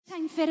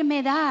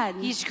enfermedad.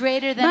 He's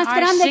greater than Más our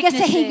grande que ese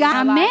sicknesses in gigante.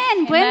 our Amén.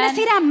 life. Pueden Amen.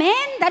 decir amén.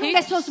 Dar un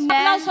beso, un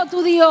aplauso a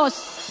tu Dios.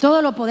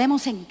 Todo lo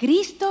podemos en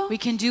Cristo We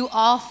can do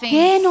all que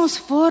things nos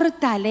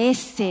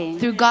fortalece.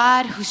 through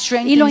God who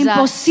Y lo strengthens us.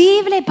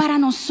 imposible para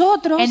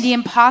nosotros And the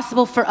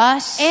impossible for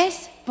us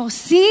es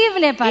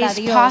posible para is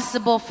Dios.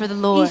 possible for the Y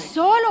Lord.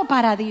 solo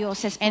para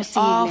Dios es And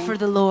all for posible.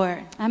 the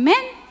Lord. Amén.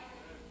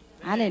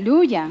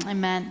 Aleluya.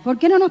 Amen. ¿Por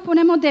qué no nos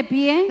ponemos de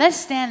pie? Let's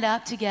stand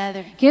up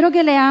together. Quiero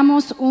que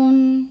leamos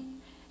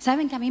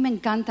Saben que a mí me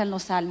encantan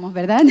los salmos,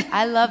 ¿verdad?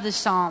 I love the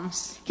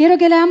Psalms. Quiero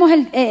que leamos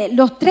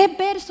los 3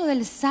 versos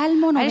del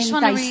Salmo I just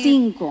want to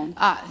 95.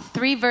 read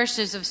 3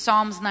 verses of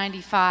Psalms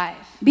 95.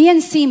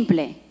 Bien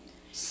simple,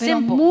 pero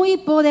Simple. muy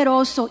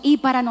poderoso y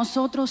para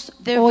nosotros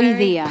They're hoy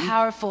very día.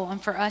 powerful and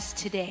for us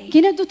today.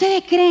 ¿Quiénes de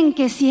ustedes creen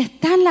que si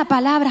están las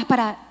palabras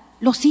para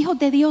los hijos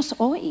de Dios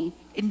hoy?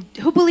 And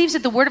who believes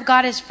that the word of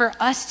God is for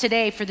us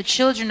today, for the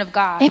children of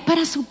God? Es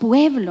para su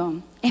pueblo,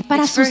 es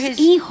para It's for sus his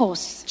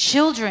hijos.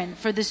 children,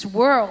 for this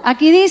world.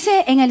 Aquí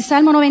dice en el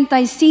Salmo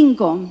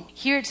 95,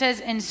 Here it says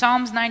in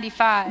Psalms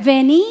 95,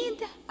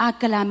 venid,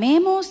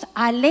 aclamemos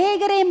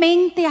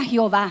alegremente a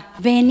Jehová.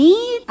 Venid,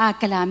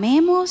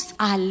 aclamemos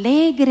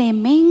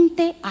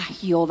alegremente a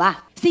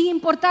Jehová. Sin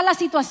importar la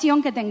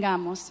situación que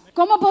tengamos.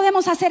 ¿Cómo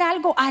podemos hacer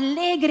algo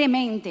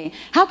alegremente?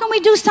 How can we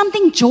do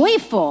something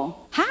joyful?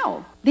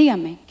 How?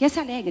 Dígame, ¿qué es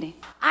alegre?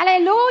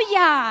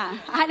 ¡Aleluya!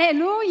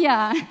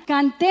 ¡Aleluya!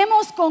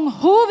 Cantemos con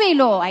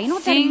júbilo. Ahí no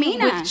sing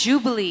termina. with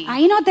jubilee.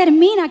 Ahí no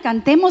termina.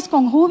 Cantemos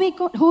con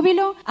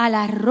júbilo a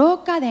la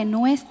roca de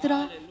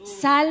nuestra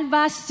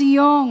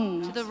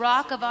salvación. To the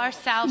rock of our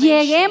salvation.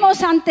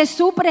 Lleguemos ante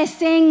su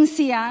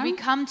presencia We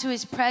come to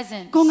his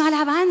presence con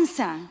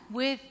alabanza.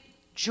 with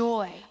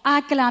joy.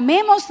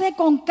 Aclamémosle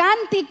con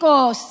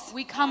cánticos,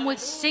 We come with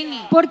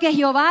singing porque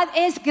Jehová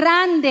es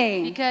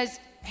grande. because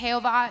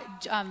Jehovah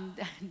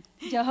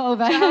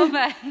Jehová.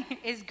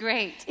 is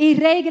great. Y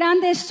rey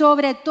grande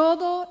sobre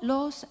todos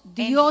los And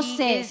he is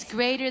dioses.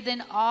 greater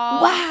than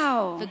all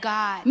Wow. the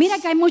gods. Mira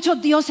que hay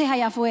muchos dioses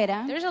allá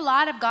afuera, There's a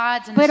lot of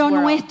gods in pero this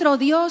world, nuestro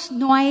Dios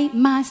no hay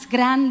más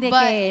grande but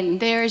que él.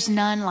 there is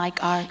none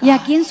like our God. Y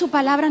aquí en su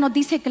palabra nos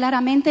dice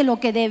claramente lo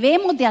que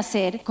debemos de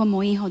hacer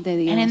como hijos de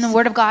Dios. And in the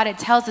Word of God, it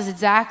tells us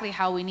exactly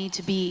how we need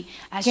to be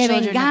as Que children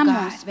of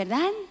vengamos, God.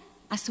 ¿verdad?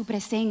 A su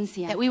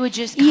presencia. That we would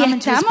just Y come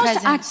into His estamos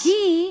presence.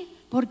 aquí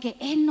porque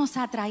Él nos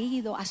ha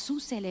traído a su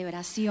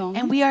celebración.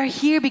 And we are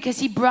here because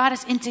He brought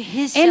us into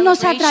His Él nos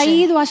ha celebration.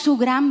 traído a su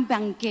gran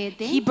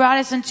banquete. He brought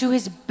us into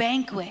His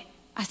banquet.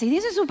 Así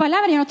dice su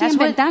palabra, yo no estoy That's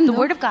what inventando. the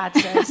Word of God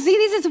says. Así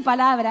dice su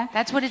palabra.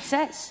 That's what it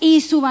says.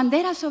 Y su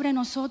bandera sobre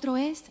nosotros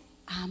es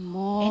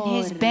amor.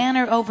 And His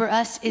banner over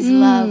us is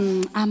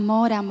love.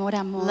 Amor, amor,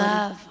 amor.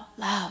 Love,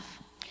 love.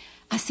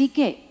 Así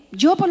que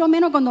yo por lo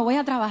menos cuando voy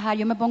a trabajar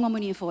yo me pongo mi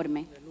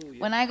uniforme.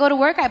 When I go to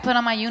work, I put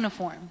on my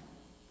uniform.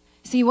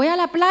 Si voy a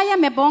la playa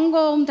me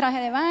pongo un traje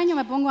de baño,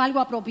 me pongo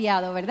algo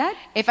apropiado, ¿verdad?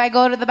 If I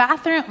go to the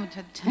bathroom,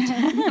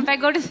 if I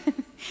go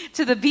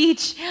to the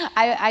beach,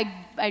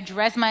 I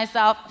dress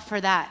myself for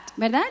that,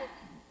 ¿Verdad?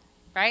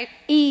 right?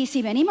 Y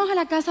si venimos a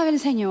la casa del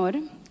Señor,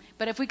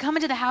 But if we come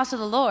into the house of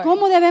the Lord,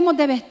 ¿cómo debemos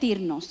de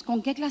vestirnos?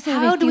 ¿Con qué clase de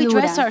how do we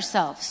dress vestidura?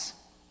 ourselves?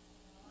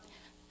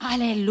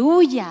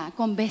 Aleluya,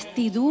 con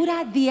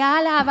vestidura de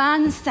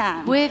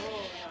alabanza. With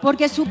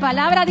Porque su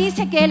palabra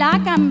dice que Él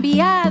ha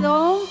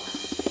cambiado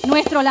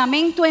nuestro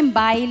lamento en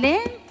baile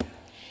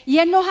y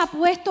Él nos ha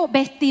puesto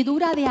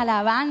vestidura de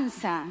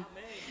alabanza.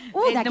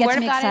 That the gets Word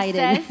me of God it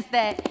excited. says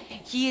that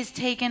He has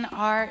taken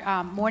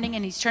our mourning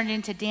and He's turned it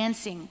into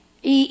dancing.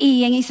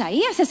 Y en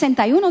Isaías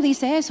 61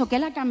 dice eso, que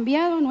Él ha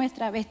cambiado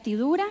nuestra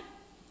vestidura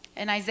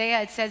In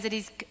Isaiah, it says that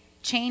He's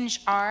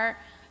changed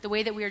the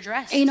way that we are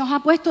dressed, y nos ha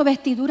puesto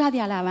vestidura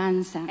de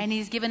alabanza. and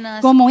He's given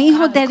us Como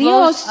hijos the de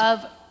clothes Dios.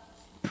 of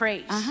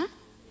praise. Ajá.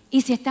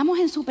 Y si estamos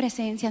en su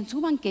presencia, en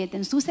su banquete,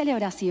 en su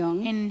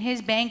celebración, In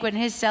His banquet,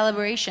 in His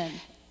celebration,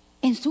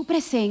 en su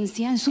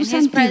presencia, en su In His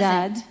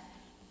santidad, presence.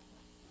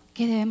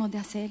 ¿qué debemos de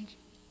hacer?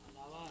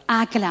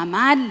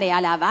 Aclamarle,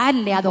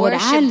 alabarle, Worship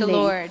adorarle, the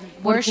Lord.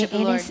 porque Worship the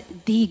Él Lord. es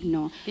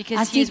digno.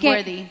 Because He is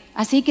worthy.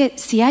 Así que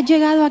si has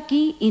llegado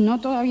aquí y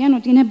todavía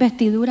no tienes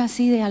vestidura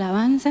así de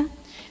alabanza,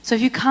 so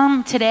if you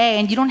come today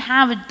and you don't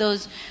have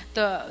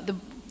the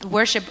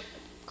worship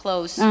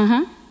clothes,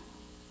 ajá,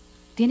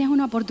 tienes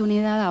una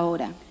oportunidad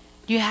ahora.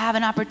 you have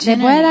an Te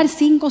opportunity. puede dar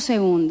 5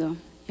 segundos.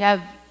 You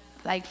have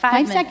like 5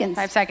 5 minutes, seconds.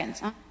 5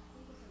 seconds.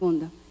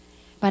 Segundos,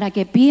 para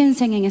que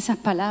piensen en esas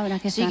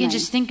palabras que So you están can ahí.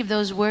 just think of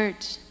those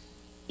words,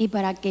 Y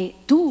para que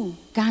tú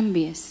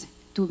cambies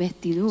tu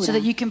vestidura. so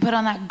that you can put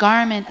on that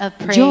garment of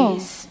Yo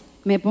praise.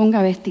 me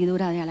ponga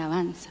vestidura de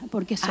alabanza,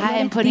 porque solo I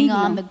Él am es putting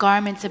on the digno.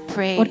 garments of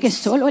praise, Porque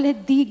solo Él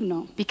es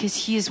digno. because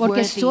He is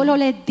Porque worthy. solo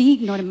Él es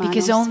digno, hermanos.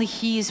 Because only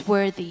He is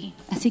worthy.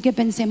 Así que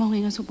pensemos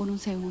en eso por un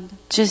segundo.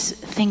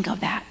 Just think of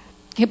that.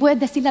 ¿Qué puedes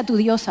decirle a tu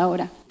Dios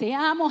ahora? Te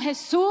amo,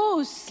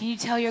 Jesús. Can you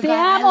tell your Te God,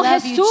 amo, I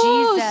love Jesús.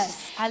 you, Jesus.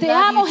 I Te love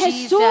amo, you,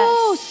 Jesús.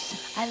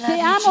 Jesus. I love Te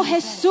you, amo,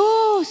 Jesus.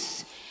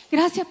 Jesús.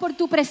 Gracias por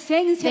tu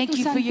presencia, Thank tu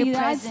you for your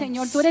santidad, presence.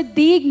 Señor. Tú eres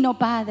digno,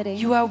 Padre.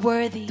 You are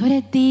worthy. Tú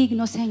eres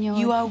digno, Señor.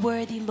 You are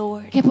worthy,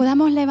 Lord. Que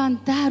podamos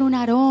levantar un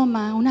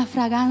aroma, una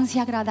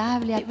fragancia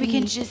agradable a That we ti,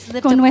 can just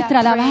lift con up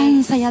nuestra that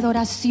alabanza praise, y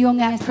adoración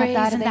en That esta praise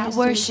and tarde, that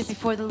worship Jesús.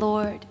 before the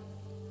Lord.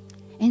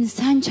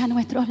 Ensancha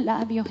nuestros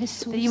labios,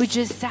 Jesús. That you would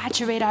just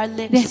saturate our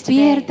lips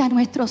Despierta today.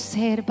 nuestro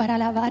ser para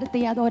alabarte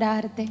y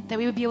adorarte. That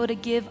we would be able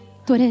to give.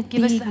 Tú eres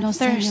Give us digno, that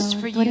thirst Señor.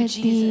 for Tú you, eres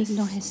Jesus.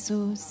 digno,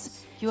 Jesús.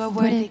 You are Tú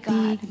worthy, eres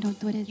God. digno,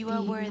 tú eres You are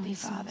digno, worthy,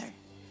 Jesús. Father.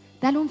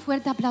 Dale un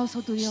fuerte aplauso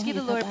a tu Dios. Just give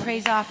the esta Lord a tarde.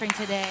 praise offering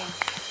today.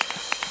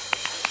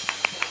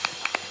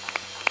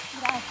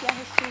 Gracias,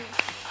 Jesús.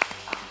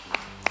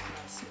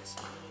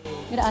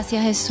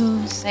 Gracias,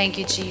 Jesús. Thank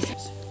you,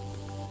 Jesus.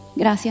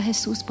 Gracias,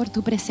 Jesús, por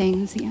tu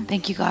presencia.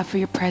 Thank you, God, for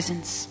your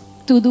presence.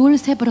 Tu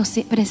dulce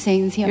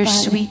presencia, Your Padre.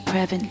 sweet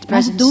Más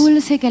presence.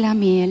 dulce que la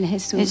miel,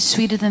 It's Jesús.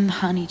 sweeter than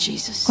honey,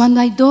 Jesus. Cuando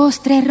hay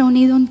 2, 3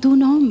 reunidos en tu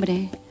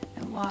nombre,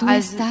 tú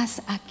As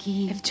estás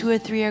aquí. if 2 or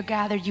 3 are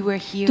gathered, you are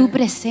here. Tu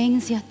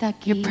presencia está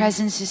aquí. Your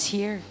presence is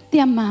here. Te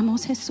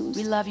amamos, Jesús.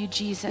 We love you,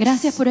 Jesus.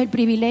 Gracias por el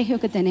privilegio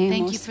que Thank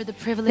tenemos you for the de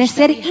privilege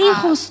ser that we have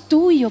hijos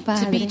tuyos, to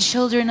be Padre.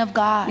 children of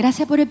God.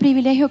 Gracias por el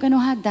privilegio que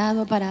nos has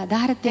dado para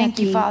darte Thank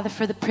you, aquí Father,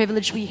 for the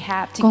privilege we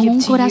have to con give un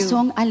to you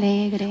corazón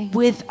alegre.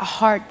 with a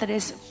heart that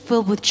is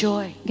filled with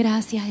joy.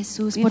 Gracias,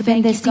 Jesús, We por thank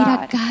you, bendecir a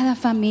God. cada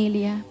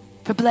familia,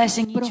 For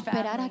blessing each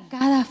prosperar a family,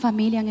 cada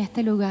familia en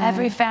este lugar.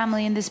 every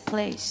family in this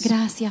place.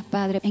 Gracias,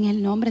 Padre. En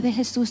el nombre de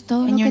Jesús,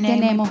 todo In lo your que name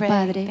we tenemos, pray.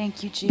 Padre,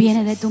 Thank you, Jesus.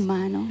 viene de tu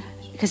mano.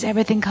 Because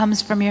everything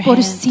comes from your Por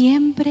hand.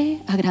 siempre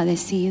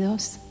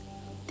agradecidos.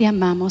 Te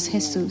amamos,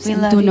 Jesús. We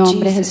En love tu you,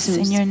 nombre, Jesus.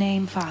 Jesús. In your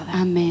name, Father.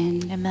 Amén.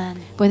 Amen.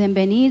 Pueden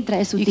venir,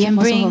 traer sus You can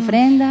diezmos, sus bring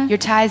ofrendas. your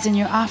tithes and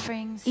your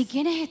offerings. ¿Y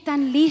quiénes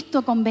están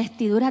listos con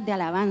vestiduras de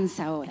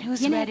alabanza ahora? Who's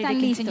 ¿Quiénes ready to están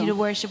continue to listos?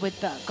 worship with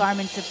the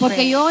garments of Porque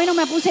praise? yo hoy no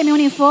me puse mi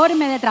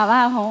uniforme de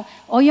trabajo,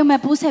 hoy yo me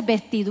puse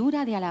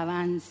vestidura de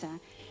alabanza,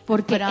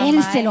 porque Put on Él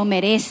my se lo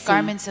merece.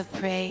 garments of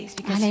praise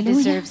because He Aleluya.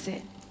 deserves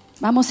it.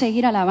 Vamos a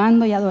seguir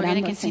alabando y We're going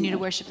adorando to al continue to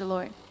Señor. worship the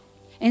Lord.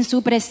 En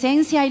su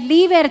presencia hay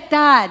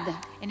libertad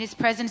In His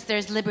presence,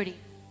 there's liberty.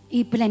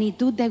 y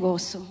plenitud de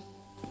gozo.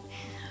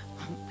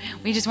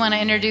 We just want to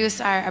introduce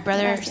our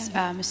brother, Gracias.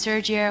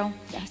 Sergio.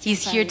 Gracias,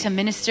 He's here Padre. to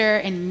minister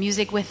in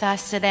music with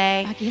us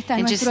today. Aquí está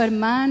and just, nuestro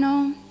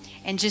hermano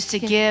and just to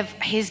que- give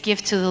his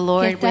gift to the que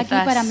Lord está with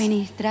aquí para us.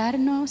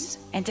 ministrarnos,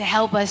 And to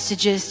help us to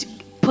just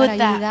put para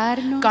that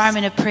ayudarnos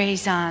garment of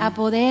praise a on.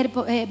 poder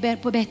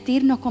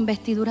vestirnos con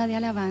vestidura de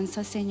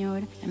alabanza,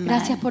 Señor. Amen.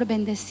 Gracias por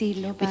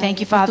bendecirlo, We Padre. thank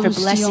you, por Father, tu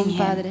for blessing unción, him,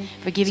 Padre,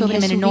 for giving sobre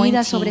him an su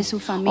vida, sobre su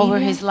anointing over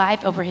familia. his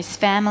life, over his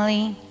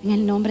family. En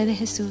el nombre de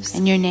Jesús.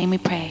 In your name we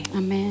pray.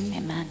 Amén.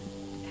 Amen.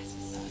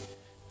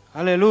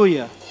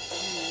 Aleluya.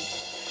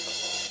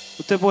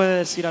 Usted puede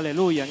decir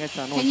aleluya en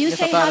esta noche, Can you en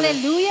esta say tarde.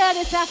 hallelujah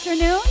this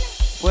afternoon?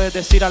 Puedes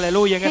decir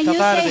aleluya en Can esta you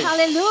say tarde.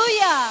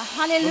 hallelujah?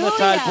 ¿Dónde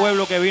está el Hallelujah.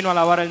 pueblo que vino a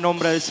alabar el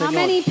nombre del How Señor?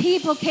 many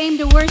people came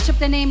to worship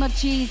the name of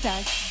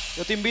Jesus?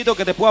 Yo te invito a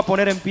que te puedas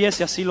poner en pie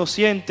si así lo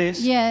sientes,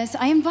 Yes,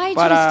 I invite you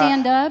to Para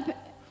stand up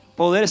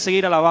poder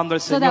seguir alabando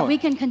al so that we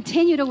Señor. can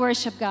continue to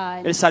worship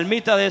God. El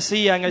salmista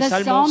decía en el The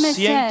Salmo psalmist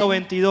said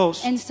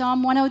 122, in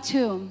Psalm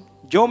 102,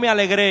 yo me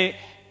alegré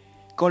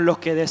con los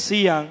que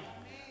decían,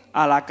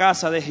 a la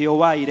casa de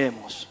Jehová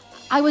iremos.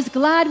 I was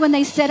glad when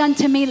they said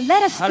unto me,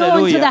 let us go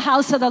Hallelujah. into the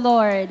house of the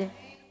Lord.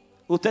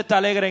 ¿Usted está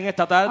alegre en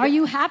esta Are tarde?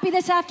 you happy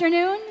this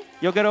afternoon?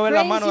 Yo quiero ver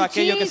las Praise manos de you,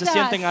 aquellos que se Jesus.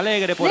 sienten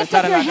alegres por Lift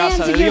estar up en your la casa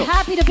hands de if you're Dios.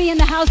 happy to be in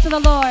the house of the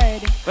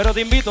Lord. Pero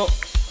te invito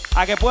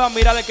a que puedas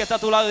mirar al que está a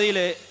tu lado y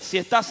dile, si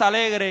estás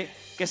alegre,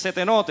 que se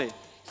te note.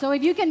 So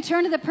if you can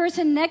turn to the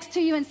person next to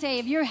you and say,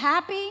 if you're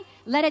happy,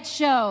 let it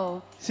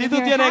show. Si If tú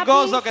you're tienes happy,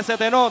 gozo, que se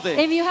te note.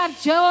 if you have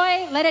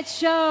joy, let it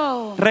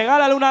show.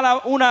 Regálale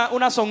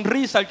una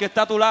sonrisa al que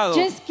está a tu lado.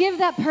 Just give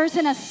that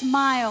person a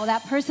smile,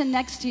 that person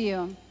next to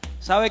you.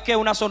 ¿Sabes qué?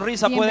 Una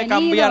sonrisa puede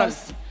cambiar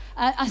Bienvenidos.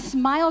 A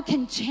smile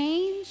can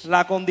change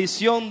la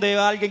condición de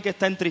alguien que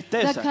está en the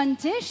tristeza.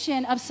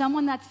 condition of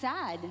someone that's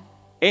sad.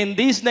 En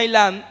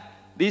Disneyland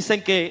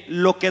dicen que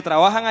los que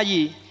trabajan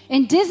allí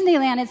In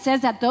Disneyland, it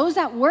says that those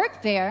that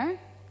work there,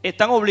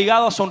 están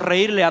obligados a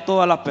sonreírle a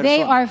todas las they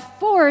personas. are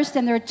forced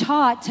and they're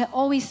taught to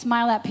always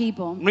smile at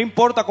people. No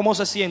importa cómo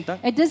se sientan,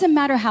 It doesn't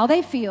matter how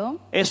they feel.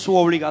 es su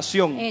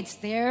obligación It's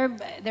their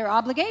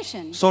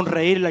obligation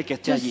sonreírle al que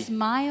esté to allí.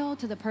 smile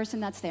to the person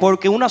that's there.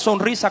 Porque una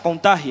sonrisa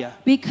contagia.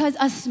 Because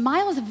a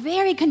smile is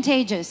very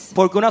contagious.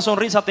 Porque una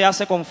sonrisa te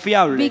hace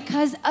confiable.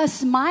 Because a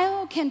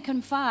smile can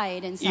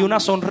confide in Y una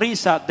someone.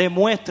 sonrisa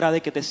demuestra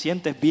de que te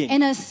sientes bien.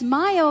 And a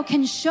smile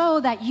can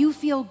show that you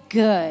feel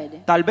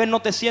good. Tal vez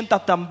no te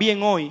sientas tan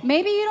bien hoy,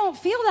 Maybe you don't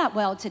feel that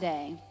well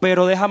today.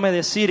 pero déjame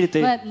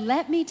decirte But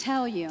let me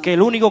tell you que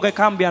el único que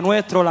cambia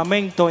nuestro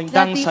lamento en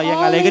that the danza y en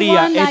only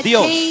alegría one es that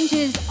Dios.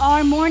 changes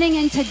our mourning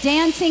into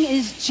dancing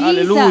is Jesus,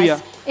 Aleluya.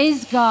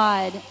 is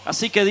God.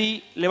 Así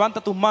que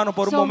levanta tus manos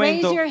por un So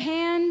raise momento your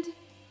hand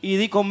y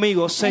di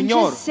conmigo, And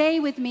Señor, just say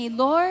with me,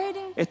 Lord,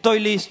 estoy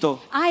listo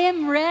I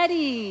am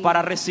ready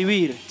para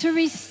recibir to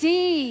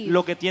receive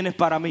lo que tienes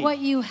para mí. what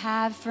you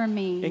have for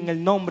me. En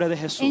el nombre de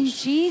In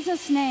Jesús.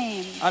 Jesus'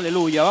 name.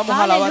 Aleluya. Vamos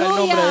a alabar el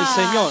nombre del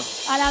Señor.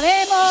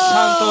 Alabemos.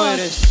 Santo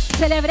eres.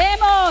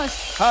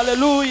 Celebremos.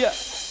 Aleluya.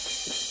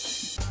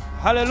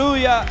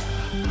 Aleluya.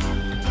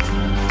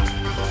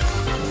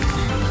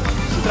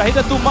 Si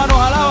trajiste tus manos,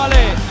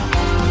 alábale.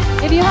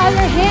 If you have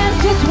your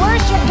hands, just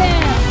worship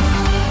Him.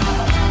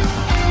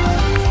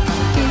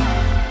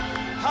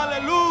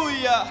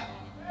 Aleluya.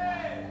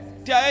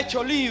 Te ha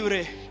hecho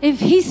libre. If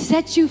He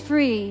set you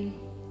free,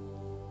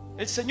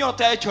 El Señor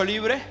te ha hecho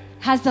libre.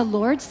 has the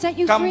Lord set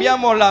you free?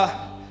 Cambiamos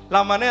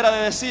la manera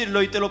de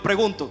decirlo y te lo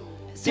pregunto.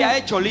 Te ha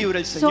hecho libre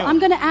el So I'm Señor.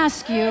 going to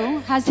ask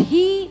you, has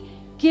He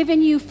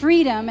given you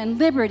freedom and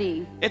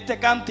liberty? Este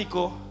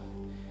cántico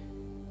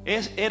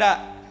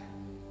era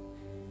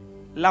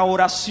la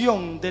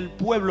oración del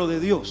pueblo de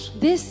Dios,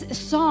 This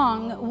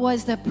song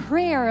was the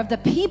prayer of the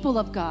people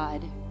of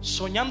God.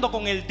 soñando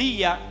con el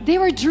día They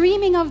were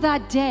dreaming of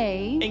that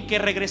day en que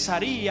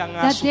regresarían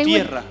a that su they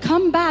tierra, would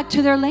come back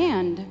to their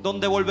land,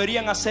 donde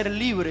volverían a ser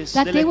libres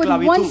that de la they would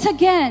once esclavitud,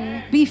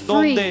 again be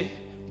free, donde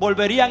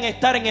volverían a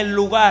estar en el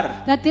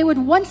lugar that they would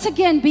once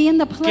again be in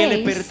the que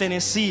le place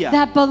pertenecía.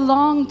 that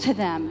belonged to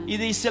them. Y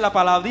dice la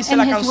palabra, dice And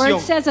la His word canción,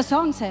 says, the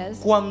song says,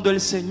 cuando el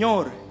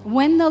Señor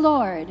when the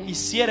Lord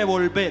hiciere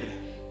volver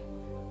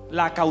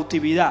la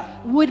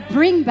cautividad, would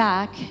bring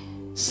back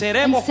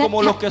seremos and set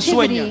como los que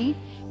sueñan. captivity,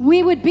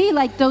 we would be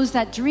like those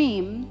that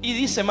dream, Y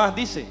dice más,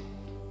 dice,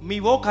 mi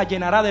boca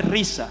llenará de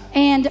risa.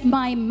 and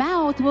my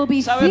mouth will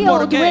be ¿Sabe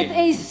por filled qué? with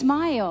a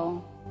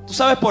smile. ¿Tú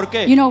sabes por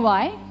qué? You know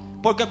why?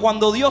 Porque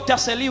cuando Dios te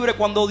hace libre,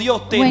 cuando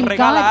Dios te When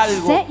regala God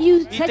algo set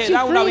you y te free,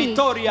 da una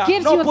victoria,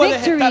 gives no you a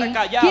puedes victory, estar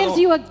callado, gives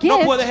you a gift, no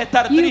puedes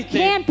estar you triste,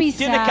 can't be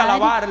tienes sad, que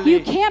alabarle,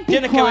 you can't be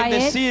tienes que quiet,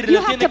 bendecirle, you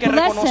have tienes to que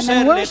bless Him and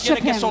reconocerle, worship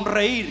tienes que Him,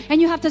 sonreír.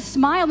 and you have to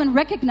smile and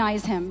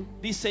recognize Him.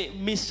 Dice,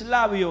 mis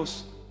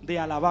labios de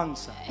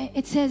alabanza.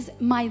 It says,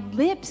 my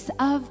lips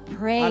of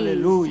praise.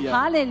 Aleluya.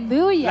 La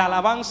Hallelujah.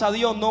 alabanza a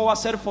Dios no va a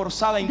ser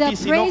forzada en The ti,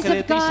 sino praise que de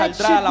of ti God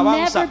saldrá should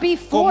alabanza never be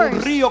como un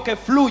forced, río que but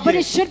it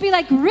fluye. should be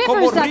like Como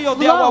rivers that ríos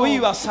de agua flow.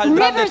 viva saldrán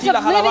de Rivers ti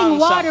las of living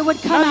water alabanzas.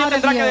 would come Nadie out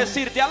of tendrá que you.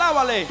 decirte,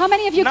 alábale. How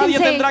many of you can Nadie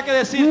say, tendrá que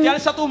decirte,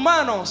 alza tus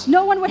manos.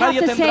 No one would have Nadie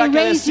to say, tendrá que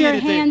raise your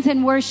decirte, hands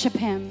and worship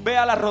Him. ve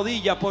a la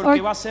rodilla Or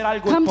porque va a ser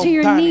algo come to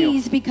your espontáneo.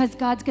 knees because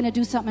God's going to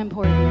do something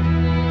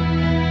important.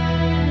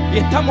 Y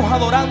estamos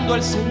adorando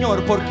al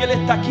Señor porque Él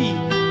está aquí,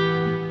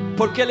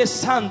 porque Él es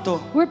santo,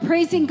 We're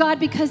praising God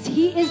because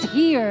He is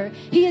here.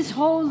 He is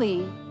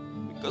holy.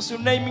 because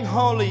your name is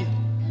holy.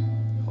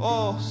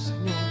 Oh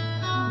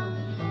Señor,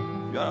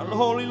 you are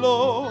holy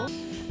Lord.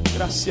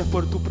 Gracias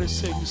por tu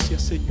presencia,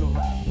 Señor.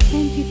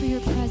 Thank you for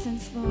your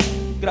presence, Lord.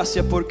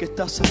 Gracias porque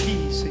estás aquí,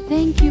 Señor.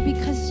 Thank you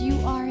because you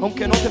are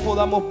Aunque here. no te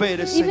podamos ver,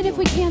 Even if Señor,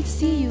 we can't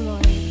see you,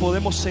 Lord,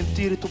 podemos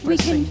sentir tu we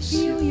can presencia.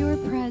 feel your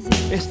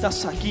presence.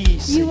 Estás aquí,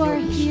 You are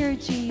Señor. here,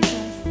 Jesus.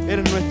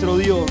 Eres nuestro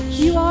Dios.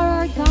 You are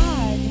our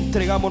God.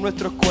 Entregamos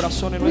nuestros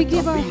corazones, We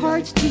give nuestras our vidas.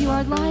 hearts to you,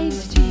 our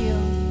lives to you.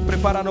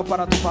 Prepáranos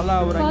para tu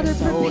palabra en Father,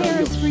 esta hora,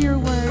 prepare us Dios. for your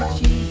word,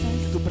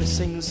 Jesus. Tu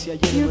presencia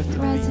llena Your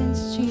nuestra vida.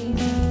 presence,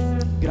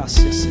 Jesus.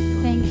 Gracias,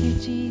 Señor. Thank you,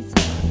 Jesus.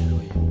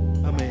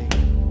 Aleluya. Amén.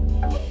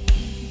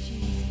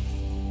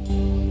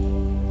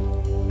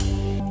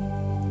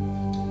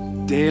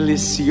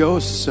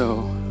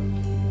 Delicioso.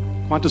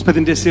 ¿Cuántos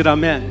pueden decir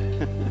amén?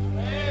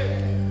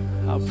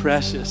 How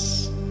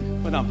precious.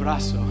 Un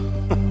abrazo.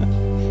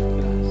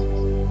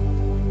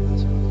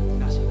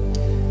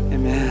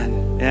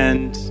 Amen.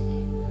 And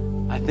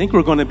I think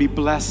we're going to be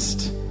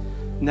blessed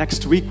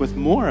next week with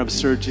more of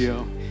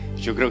Sergio.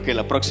 Yo creo que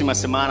la próxima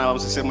semana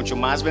vamos a ser mucho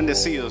más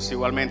bendecidos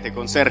igualmente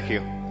con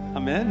Sergio.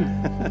 Amen.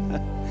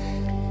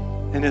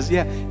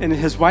 And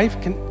his wife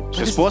can.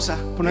 Su esposa,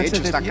 de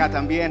hecho, está acá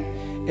también.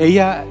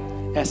 Ella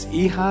es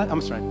hija.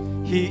 I'm sorry.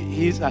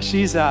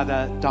 She's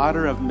the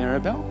daughter of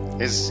Maribel.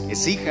 Es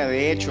hija,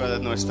 de hecho, de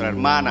nuestra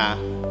hermana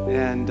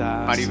And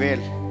Maribel,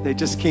 they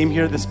just came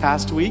here this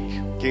past week,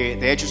 que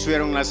de hecho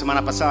estuvieron la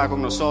semana pasada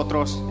con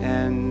nosotros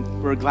and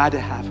we're glad to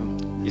have them.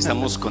 y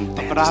estamos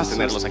contentos Abrazos. de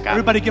tenerlos acá.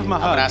 Everybody give them a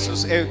hug.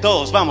 Abrazos.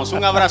 Todos, vamos,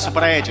 un abrazo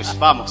para ellos.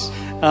 Vamos.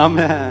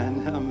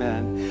 Amen.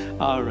 Amen.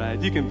 All right,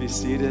 you can be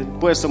seated.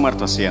 Puedes tomar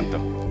tu asiento.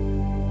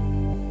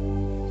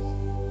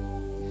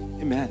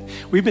 Amen.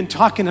 We've been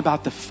talking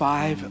about the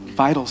 5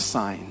 vital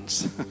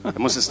signs.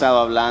 Hemos estado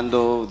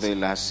hablando de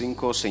las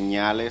 5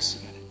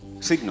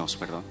 signos,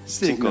 perdón.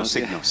 5 yeah.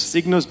 signos.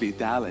 Signos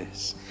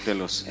vitales. De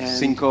los And-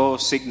 5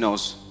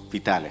 signos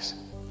vitales.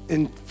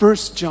 In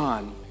 1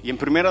 John, Y en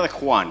primera de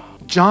Juan,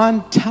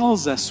 John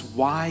tells us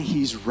why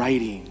he's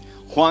writing.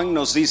 Juan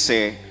nos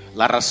dice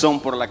la razón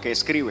por la que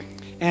escribe.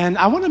 And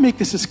I want to make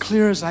this as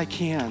clear as I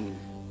can,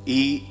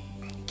 Y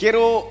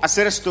quiero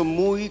hacer esto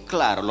muy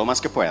claro, lo más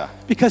que pueda.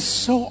 because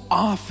so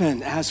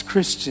often as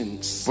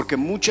Christians, Porque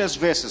muchas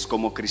veces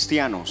como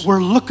cristianos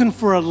we're looking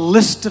for a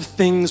list of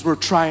things we're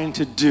trying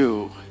to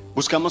do.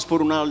 buscamos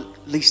por una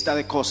lista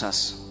de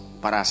cosas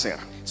para hacer.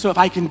 So if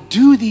I can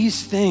do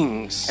these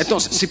things,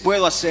 Entonces, si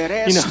puedo hacer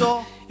you esto,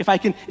 know, if I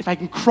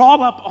can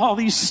crawl up all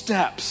these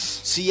steps,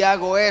 si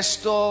hago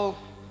esto,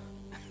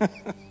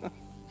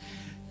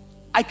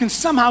 I can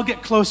somehow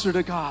get closer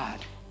to God.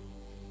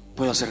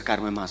 puedo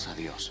acercarme más a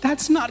Dios.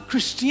 That's not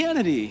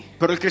Christianity.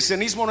 Pero el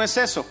cristianismo no es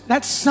eso.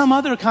 That's some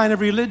other kind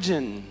of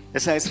religion.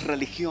 Esa es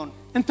religión.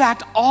 In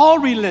fact, all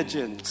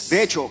religions,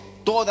 De hecho,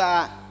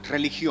 toda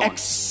religión,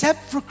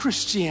 except for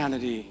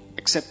Christianity,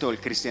 excepto el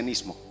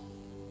cristianismo,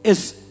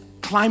 is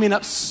climbing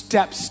up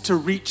steps to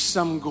reach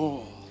some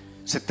goal.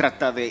 se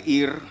trata de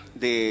ir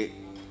de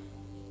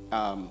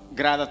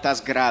grada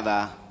tras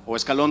grada o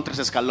escalón tras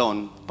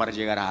escalón para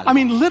llegar a I algo.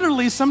 mean,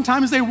 literally,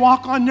 sometimes they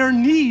walk on their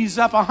knees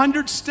up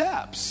 100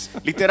 steps.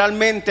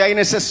 Literalmente hay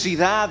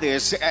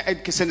necesidades,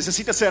 que se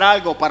necesita hacer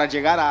algo para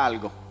llegar a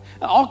algo.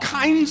 All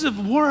kinds of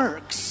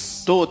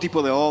works Todo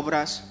tipo de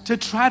obras to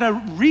try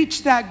to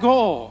reach that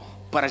goal.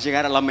 para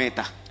llegar a la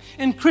meta.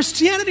 In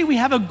Christianity, we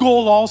have a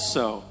goal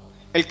also,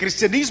 El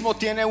cristianismo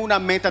tiene una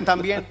meta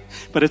también,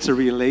 but it's a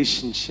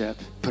relationship,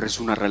 pero es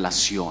una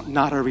relación,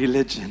 not a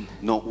religion.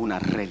 no una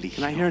Can I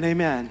religión. hear an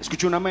amen?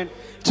 ¿Escucha un amén?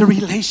 It's a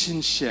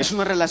relationship. Es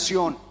una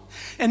relación.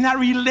 And that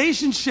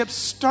relationship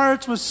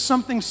starts with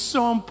something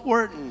so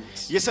important.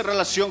 Y esa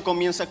relación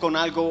comienza con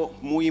algo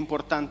muy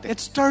importante. It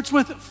starts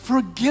with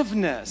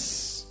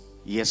forgiveness.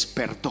 Y es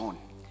perdón.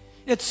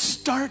 It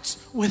starts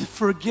with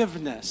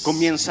forgiveness.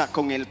 Comienza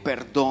con el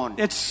perdón,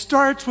 It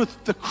starts with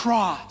the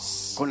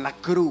cross con la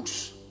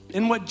cruz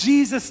and what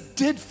Jesus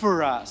did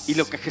for us. y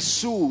lo que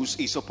Jesús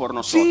hizo por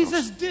nosotros.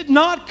 Jesus did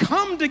not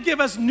come to give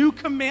us new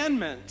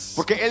commandments.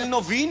 Porque Él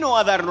no vino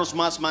a darnos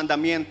más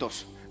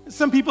mandamientos.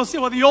 Some people say,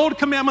 well, the old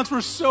commandments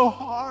were so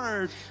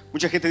hard.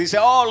 Mucha gente dice,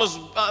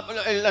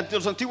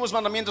 los antiguos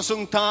mandamientos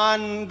son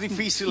tan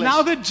difíciles.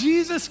 Now that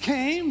Jesus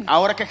came,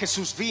 Ahora que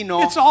Jesús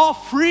vino, it's all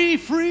free,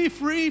 free,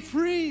 free,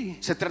 free.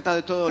 se trata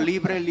de todo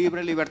libre,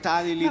 libre,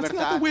 libertad y That's not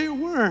libertad. the way it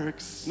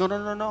works. No, no,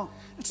 no, no.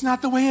 It's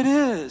not the way it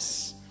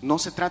is. No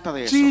se trata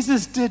de eso.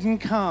 Jesus didn't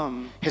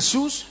come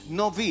Jesús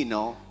no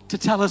vino to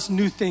tell us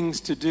new things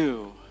to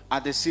do.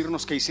 a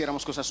decirnos que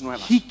hiciéramos cosas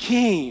nuevas, He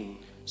came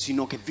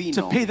sino que to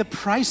vino pay the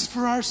price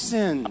for our a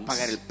sins,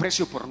 pagar el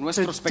precio por to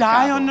nuestros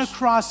die on the pecados,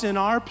 cross in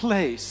our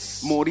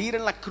place, morir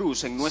en la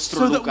cruz en nuestro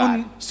so that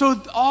lugar,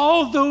 so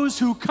all those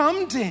who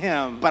come to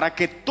Him para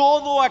que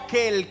todo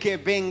aquel que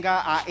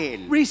venga a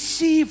Él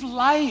receive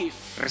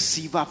life.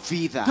 reciba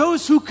vida.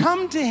 Those who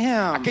come to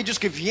Him Aquellos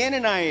que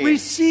vienen a Él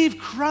receive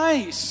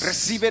Christ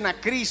reciben a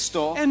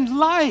Cristo and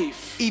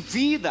life y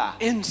vida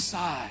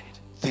inside.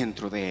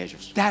 dentro de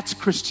ellos. That's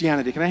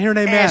Christianity. Can I hear an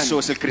amen? Eso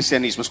es el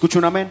cristianismo. ¿Escucha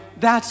un amén?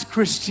 That's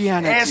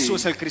Christianity. Eso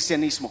es el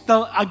cristianismo.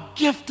 A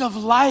gift of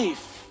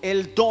life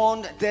El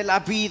don de la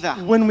vida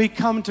when we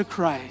come to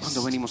Christ.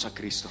 cuando venimos a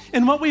Cristo.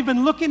 And what we've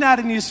been looking at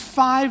in these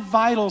 5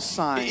 vital Y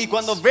signs.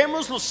 cuando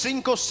vemos los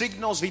 5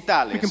 signos We can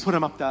vitales, put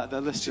them up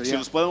the list here. si Yeah.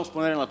 los podemos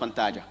poner en la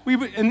pantalla.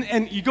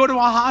 And you go to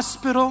a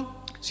hospital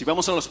Si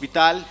vamos al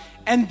hospital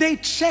and they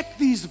check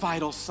these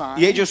vital signs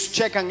y ellos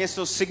checan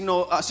estos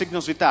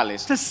signos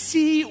vitales to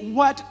see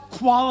what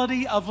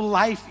quality of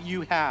life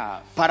you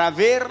have. para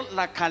ver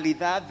la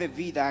calidad de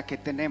vida que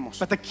tenemos.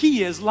 But the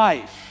key is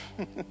life.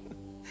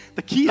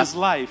 The key is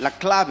life. La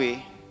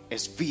clave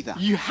es vida.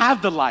 You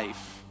have the life,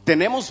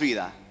 Tenemos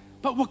vida,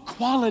 but what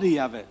quality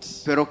of it?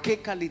 pero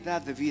 ¿qué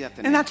calidad de vida And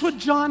tenemos? that's what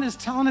John is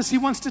telling us he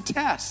wants to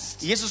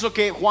test. Y eso es lo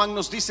que Juan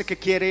nos dice que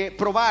quiere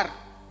probar.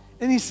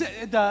 And he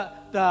said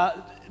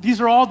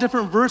these are all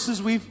different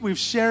verses we've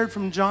shared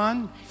from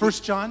John, 1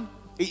 John.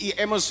 Y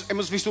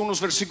hemos visto unos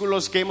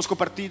versículos que hemos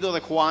compartido de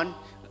Juan.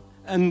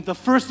 And the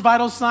first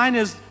vital sign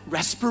is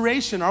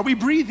respiration. Are we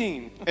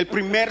breathing? El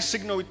primer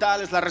signo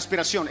vital es la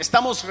respiración.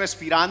 ¿Estamos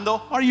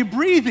respirando? Are you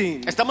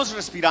breathing? ¿Estamos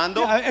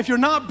respirando? If you're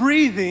not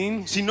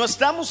breathing, Si no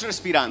estamos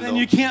respirando, then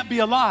you can't be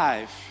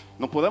alive.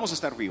 no podemos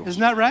estar vivos. Isn't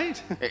that right?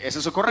 ¿Es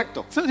eso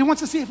correcto? So he wants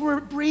to see if we're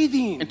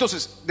breathing.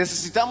 Entonces,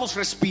 necesitamos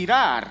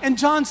respirar. And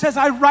John says,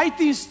 I write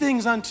these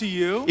things unto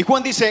you Y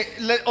Juan dice,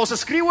 os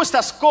escribo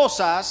estas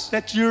cosas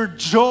that your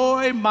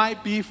joy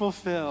might be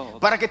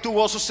fulfilled. para que tu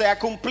gozo sea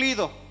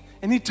cumplido.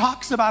 And he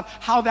talks about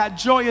how that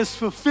joy is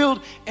fulfilled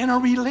in a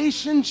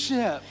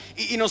relationship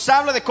Y nos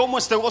habla de cómo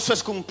este gozo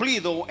es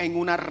cumplido en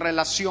una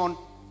relación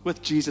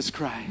with Jesus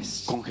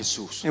Christ con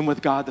Jesús and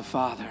with God the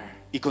Father,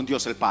 y con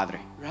Dios el Padre.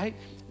 right?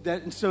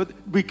 So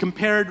we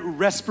compared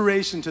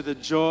respiration to the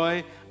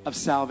joy of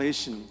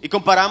salvation. Y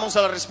comparamos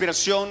a la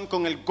respiración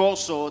con el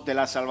gozo de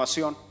la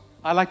salvación.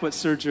 I like what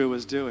Sergio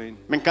was doing.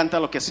 Me encanta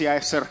lo que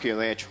hacía Sergio,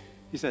 de hecho.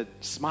 He said,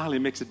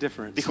 smiling makes a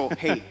difference. Dijo,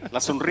 hey, la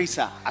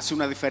sonrisa hace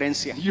una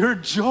diferencia. Your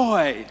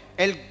joy,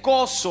 El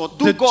gozo,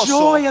 tu the gozo,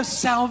 joy of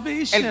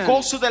salvation. el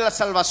gozo de la I love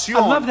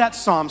salvación. that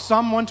Psalm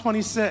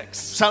 126.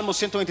 Salmo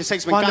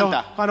 126 me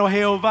encanta. Cuando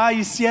Jehová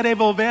hiciere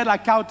volver la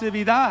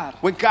cautividad.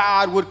 When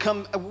God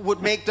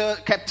would make the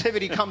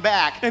captivity come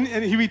back. And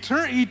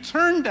he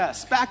turned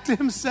us back to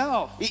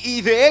himself.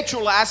 Y de hecho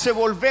la hace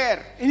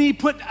volver. And he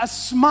put a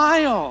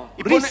smile,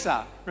 Y pone-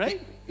 risa, right?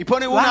 Y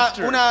pone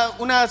Laughter.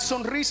 una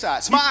sonrisa,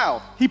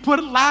 smile, He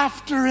put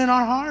laughter in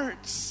our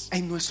hearts.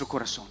 en nuestro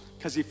corazón.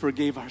 because he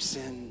forgave our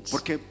sins.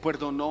 porque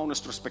perdonó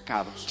nuestros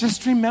pecados.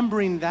 Just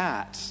remembering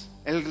that,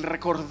 El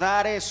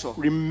recordar eso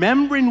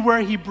remembering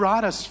where he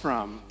brought us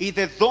from, y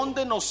de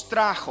dónde nos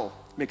trajo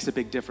makes a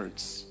big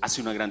difference.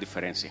 hace una gran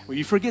diferencia. When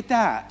you forget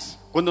that,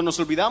 Cuando nos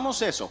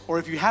olvidamos eso, or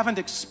if you haven't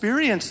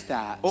experienced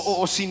that,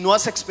 o si no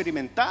has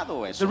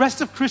experimentado the eso,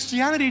 rest of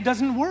Christianity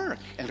doesn't work.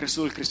 el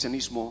resto del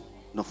cristianismo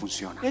no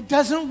funciona. It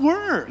doesn't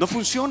work. No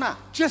funciona.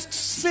 Just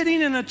sitting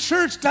in a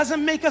church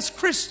doesn't make us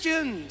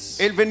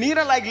Christians. El venir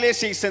a la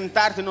iglesia y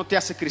sentarte no te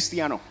hace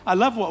cristiano. I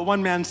love what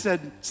one man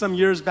said some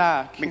years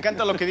back. Me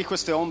encanta lo que dijo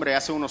este hombre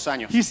hace unos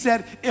años. He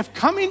said, if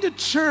coming to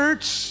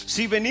church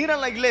Si venir a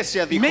la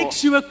iglesia, dijo,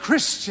 makes you a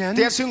Christian,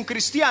 te hace un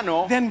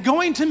cristiano, then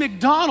going to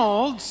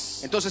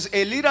McDonald's entonces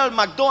el ir al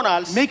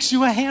McDonald's makes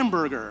you a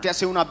hamburger. te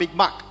hace una Big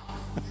Mac.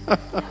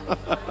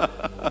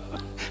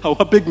 Oh,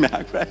 a Big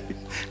Mac, right?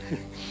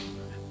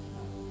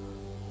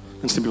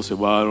 And some people say,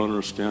 well, I don't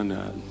understand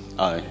that.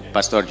 Ay,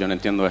 pastor, yo no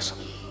entiendo eso.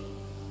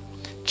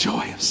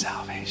 Joy of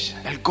salvation.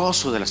 El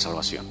gozo de la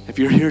salvación. If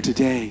you're here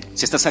today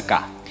Si estás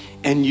acá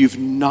and you've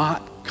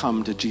not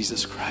come to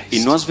Jesus Christ, y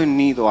no has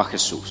venido a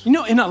Jesús, you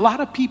know, and a lot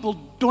of people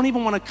don't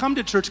even want to come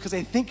to church because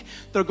they think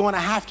they're going to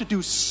have to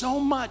do so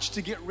much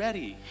to get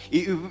ready.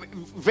 y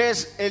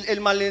ves,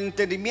 el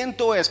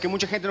malentendimiento es que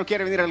mucha gente no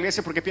quiere venir a la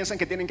iglesia porque piensan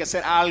que tienen que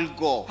hacer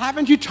algo.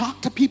 Haven't you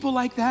talked to people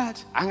like that?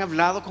 ¿Han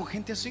hablado con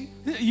gente así?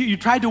 You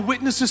tried to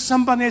witness to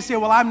somebody and say,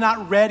 well, I'm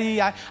not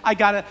ready. I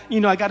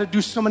gotta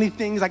do so many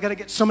things. I gotta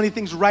get so many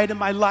things right in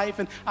my life,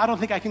 and I don't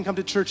think I can come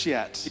to church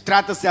yet. Y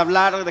tratas de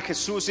hablar de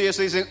Jesús y ellos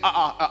dicen,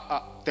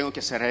 tengo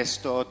que hacer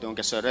esto, tengo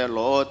que hacer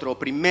lo otro,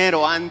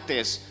 primero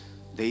antes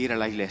de ir a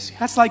la iglesia.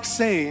 That's like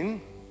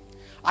saying,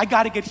 I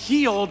gotta get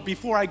healed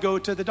before I go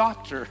to the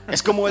doctor.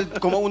 Es como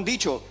un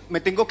dicho, me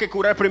tengo que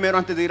curar primero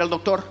antes de ir al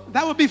doctor.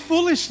 That would be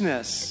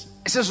foolishness.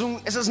 Esa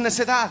es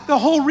necedad. The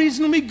whole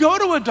reason we go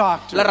to a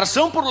doctor La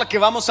razón por la que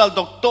vamos al is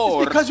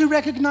doctor because we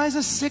recognize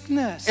a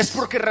sickness. es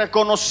porque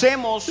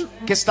reconocemos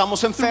que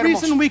estamos The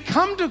enfermos. reason we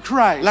come to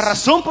Christ La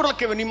razón por la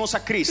que venimos a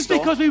is Cristo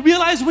because we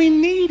realize we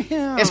need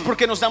Him. es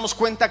porque nos damos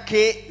cuenta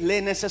que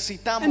le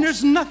necesitamos And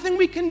there's nothing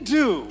we can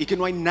do y que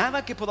no hay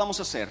nada que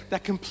podamos hacer that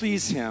can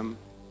please Him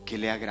que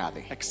le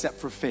agrade, except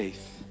for faith.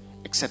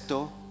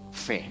 excepto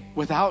fe.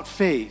 Without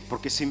faith,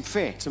 Porque sin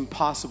fe it's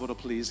impossible to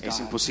please es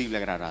God. imposible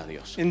agradar a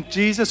Dios. And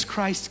Jesus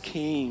Christ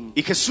came.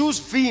 Y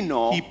Jesús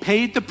vino, He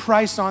paid the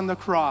price on the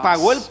cross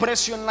pagó el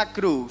precio en la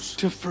cruz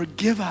to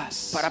forgive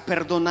us, para to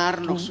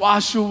perdonarnos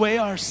wash away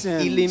our y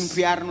sins,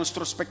 limpiar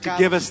nuestros to pecados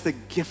give us the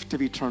gift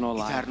of eternal y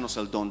life. darnos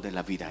el don de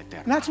la vida And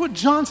eterna. that's what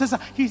John says.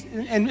 He's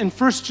in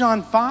 1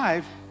 John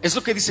 5, Es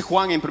lo que dice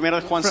Juan en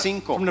 1 Juan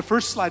 5. from the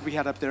first slide we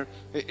had up there.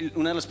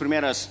 Una de las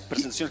primeras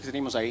presentaciones que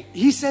teníamos ahí.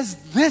 He says,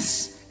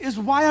 this is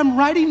why I'm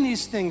writing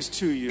these things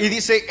to Y you,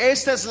 dice,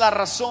 esta es la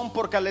razón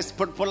por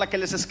la que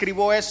les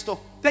escribo esto,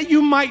 that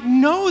you might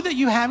know that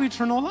you have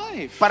eternal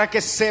life. para que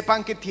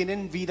sepan que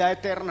tienen vida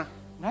eterna.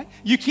 Right?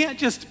 You can't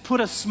just put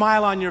a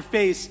smile on your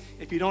face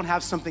if you don't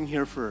have something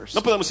here first.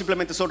 No podemos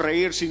simplemente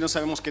sonreír si no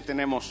sabemos que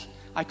tenemos.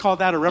 I call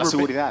that a rubber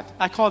seguridad.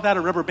 I call that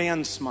a rubber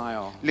band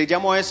smile. Le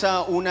llamo a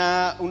esa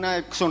una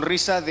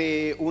sonrisa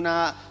de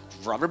una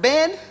rubber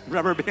band.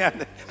 Rubber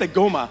band, the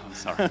goma.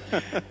 Sorry.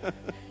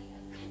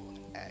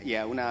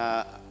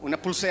 Una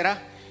pulsera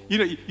You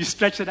know, you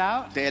stretch it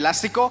out. de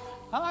elástico.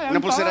 Hi, Una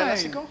I'm pulsera de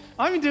fine. elástico.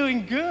 I'm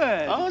doing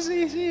good. Oh,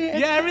 sí, sí.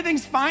 Yeah,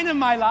 everything's fine in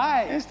my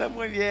life. Está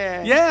muy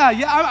bien. Yeah,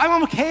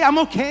 I'm okay. I'm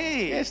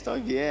okay.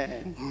 Estoy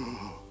bien.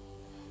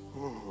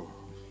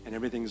 And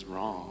everything's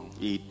wrong.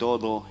 Y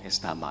todo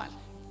está mal.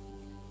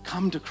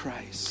 Come to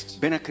Christ.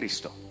 Ven a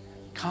Cristo.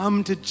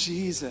 Come to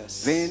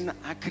Jesus. Ven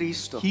a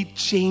Cristo. He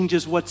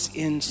changes what's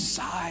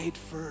inside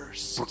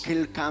first. Porque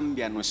Él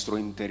cambia nuestro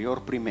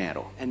interior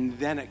primero And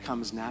then it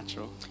comes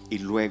natural. y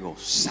luego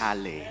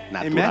sale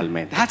Amen.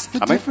 naturalmente. That's the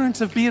Amén.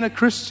 difference of being a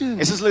Christian.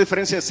 Esa es la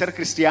diferencia de ser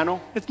cristiano.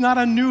 It's not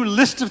a new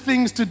list of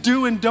things to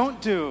do and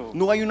don't do.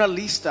 No hay una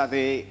lista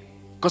de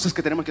cosas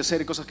que tenemos que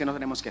hacer y cosas que no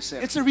tenemos que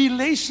hacer. It's a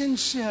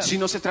relationship Si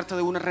no se trata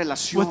de una with the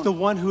relación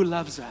one who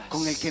loves us.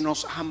 con el que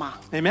nos ama.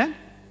 Amen.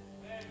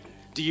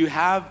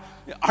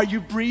 Are you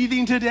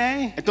breathing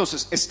today?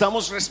 Entonces,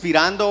 ¿estamos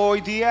respirando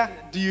hoy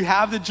día? Do you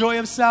have the joy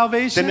of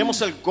salvation?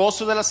 ¿Tenemos el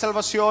gozo de la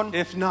salvación?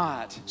 If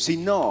not, Si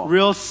no,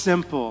 real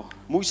simple.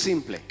 muy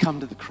simple. Come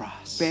to the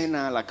cross Ven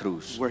a la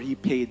cruz, where He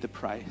paid the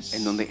price.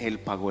 en donde Él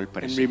pagó el And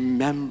precio.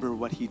 remember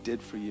what He did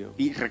for you.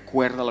 Y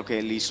recuerda lo que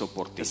Él hizo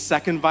por ti. The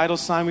second vital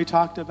sign we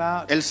talked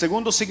about, El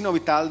segundo signo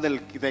vital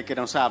de que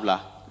nos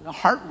habla, the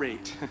heart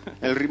rate.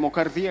 el ritmo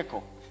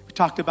cardíaco, We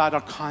talked about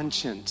our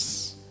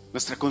conscience.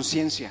 nuestra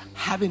conciencia.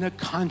 Having a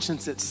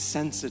conscience that's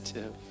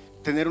sensitive.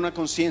 Tener una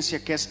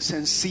conciencia que es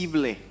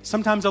sensible.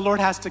 Sometimes the Lord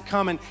has to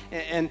come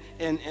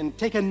and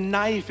take a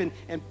knife and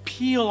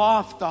peel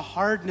off the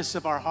hardness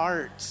of our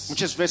hearts.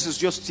 Muchas veces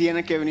Dios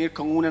tiene que venir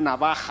con una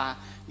navaja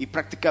y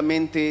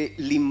prácticamente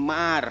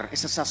limar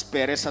esas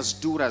asperezas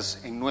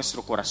duras en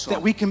nuestro That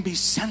corazón we can be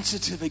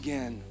sensitive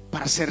again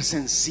para ser to the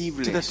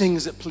sensibles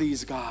things that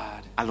please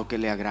God. a lo que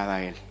le agrada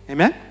a Él.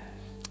 Amen?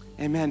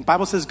 Amen.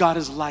 Bible says God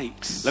is light.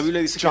 La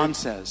Biblia dice John que-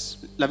 says,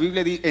 La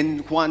Biblia en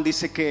Juan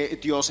dice que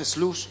Dios es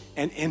luz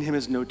and in him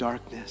is no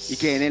darkness. y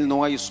que en él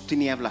no hay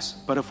tinieblas.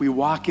 But if we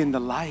walk in the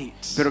light,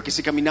 Pero que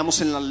si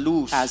caminamos en la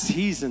luz, as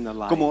he's in the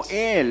light, como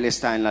él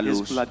está en la his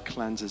luz, blood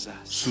cleanses us.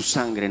 su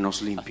sangre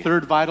nos A limpia.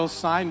 third vital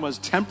sign was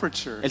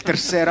temperature. El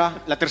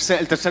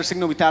tercer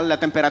signo vital, la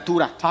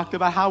temperatura. Talked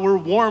about how we're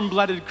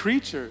warm-blooded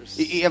creatures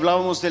Y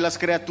hablábamos de las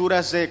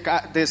criaturas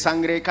de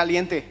sangre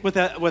caliente, with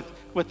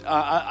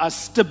a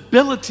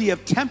stability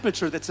of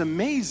temperature that's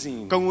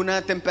amazing. con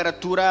una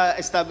temperatura,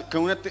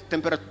 con un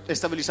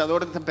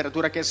estabilizador de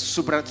temperatura que es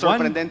súper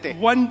sorprendente.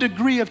 One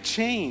degree of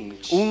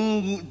change,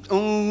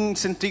 Un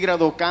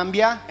centígrado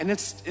cambia and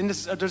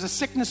there's a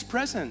sickness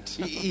present,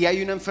 y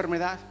hay una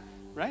enfermedad.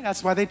 right?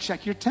 That's why they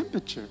check your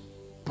temperature.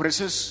 Por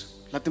eso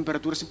la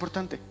temperatura es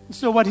importante.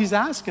 So what he's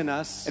asking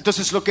us,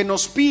 Entonces lo que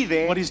nos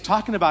pide, what he's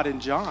talking about in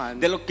John,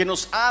 de lo que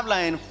nos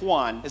habla en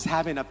Juan, is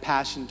having a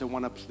passion to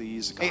want to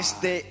please God, es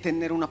de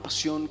tener una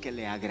pasión que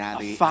le a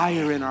agrade,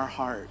 fire in our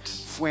heart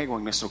fuego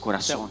en nuestro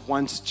corazón, that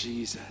wants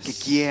que Jesus,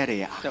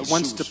 quiere a that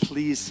wants to Jesús,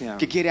 please Him.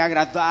 que quiere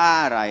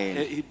agradar a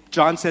Él.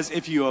 John says,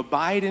 if you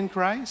abide in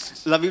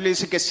Christ, La Biblia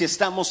dice que si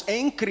estamos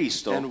en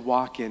Cristo, then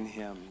walk in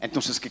Him,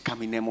 entonces que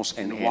caminemos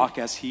en and Él, walk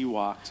as He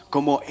walked.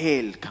 como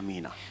Él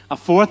camina. A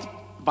fourth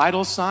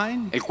vital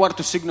sign El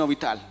cuarto signo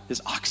vital,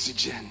 is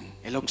oxygen.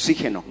 el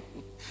oxígeno.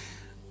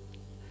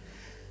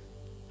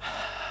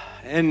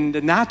 In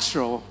the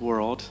natural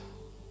world,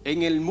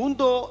 En el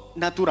mundo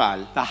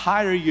natural, the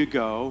higher you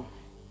go,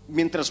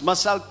 mientras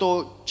más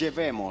alto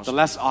llevemos, the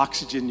less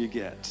oxygen you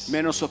get,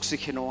 menos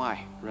oxígeno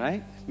hay.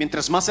 right?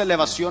 Mientras más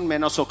elevación,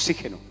 menos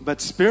oxígeno.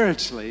 But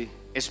spiritually,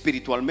 for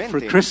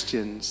Espiritualmente,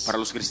 Christians, para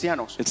los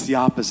cristianos, it's the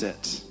opposite.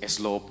 es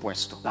lo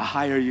opuesto. The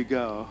higher you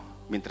go,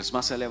 Mientras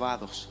más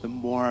elevados, the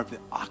more of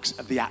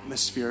the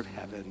atmosphere of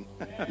heaven.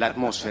 la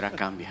atmósfera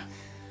cambia.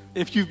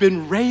 If you've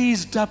been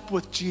raised up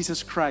with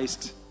Jesus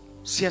Christ,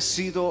 Si has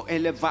sido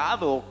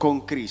elevado con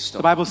the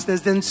Cristo, Bible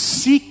says, then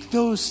seek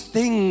those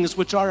things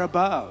which are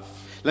above,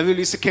 la Biblia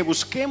dice que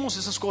busquemos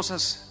esas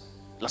cosas,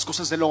 las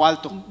cosas de lo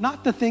alto,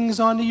 not the things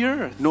on the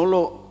earth. no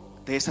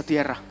lo de esta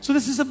tierra. So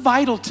this is a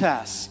vital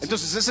test,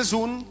 Entonces ese es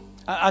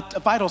a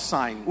vital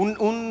sign.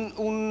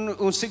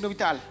 un signo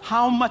vital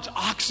How much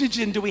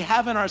oxygen do we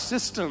have in our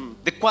system?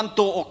 de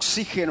cuánto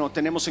oxígeno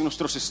tenemos en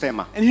nuestro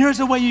sistema. And here's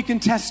a way you can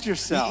test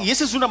yourself. Y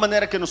esa es una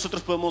manera que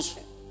nosotros podemos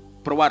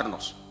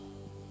probarnos.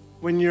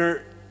 When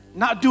you're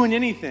not doing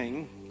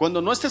anything, Cuando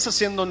no estés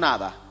haciendo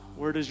nada,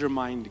 where does your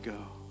mind go?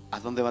 ¿a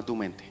dónde va tu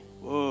mente?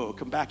 Whoa,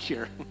 come back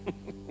here.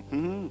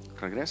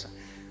 Regresa.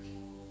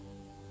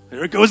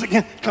 There it goes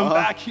again. Come Uh-huh.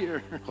 back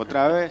here.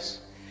 Otra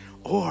vez.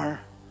 Or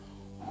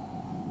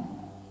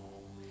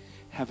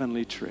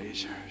heavenly O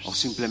treasures.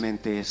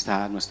 simplemente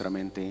está nuestra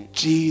mente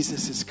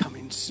Jesus is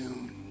coming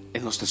soon.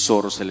 en los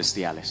tesoros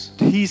celestiales.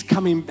 He's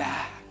coming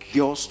back.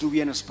 Dios, tú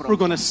vienes We're pronto.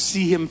 going to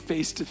see him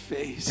face to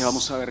face. Te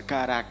vamos a ver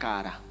cara a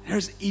cara.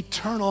 There's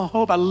eternal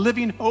hope, a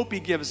living hope he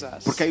gives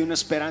us. Porque hay una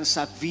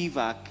esperanza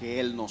viva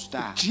que Él nos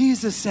da.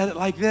 Jesus said it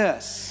like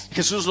this.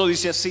 Jesús lo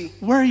dice así,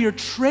 Where your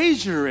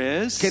treasure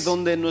is, que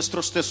donde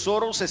nuestros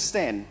tesoros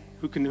estén,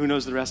 who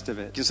knows the rest of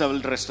it? ¿quién sabe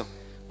el resto?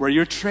 Where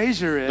your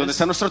treasure ¿Dónde is,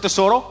 está nuestro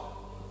tesoro?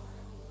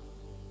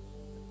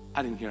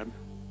 I didn't hear him.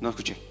 No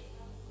escuché.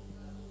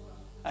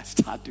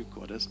 Está tu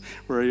corazón.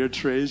 Where your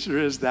treasure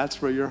is,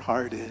 that's where your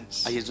heart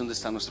is. Ahí es donde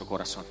está nuestro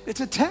corazón. It's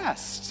a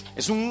test.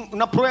 Es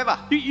una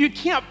prueba. You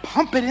can't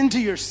pump it into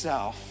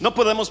yourself. No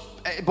podemos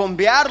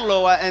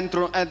bombearlo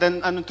adentro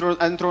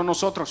de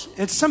nosotros,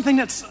 It's something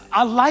that's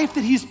a life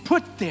that he's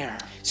put there.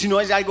 sino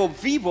es algo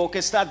vivo que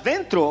está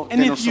dentro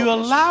And de if you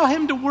nosotros. allow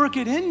him to work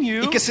it in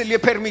Y you, que si le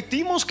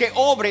permitimos que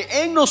obre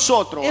en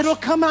nosotros, it'll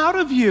come out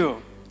of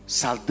you.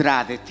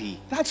 saldrá de ti.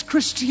 That's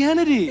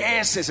Christianity.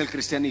 Ese es el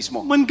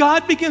cristianismo. When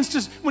God begins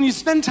to, when you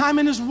spend time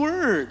in his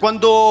word,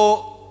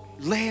 Cuando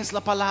lees la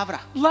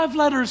palabra, love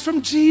letters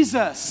from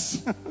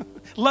Jesus.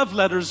 Love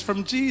letters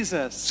from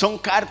Jesus. son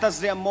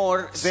cartas de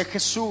amor de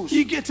Jesús.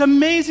 It's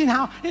amazing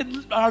how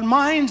our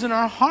minds and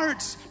our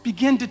hearts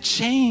begin to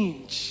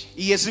change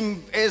Y es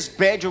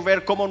bello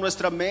ver cómo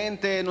nuestra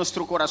mente,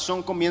 nuestro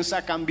corazón comienza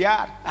a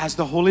cambiar. as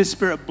the Holy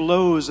Spirit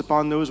blows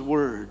upon those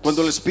words.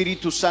 Cuando el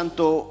Espíritu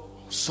Santo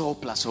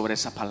sopla sobre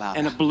esa And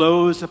palabra it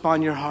blows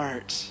upon your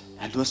heart.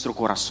 en nuestro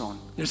corazón.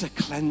 There's a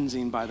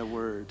cleansing by the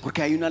word,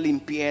 Porque hay una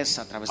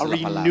limpieza a través a de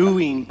la palabra.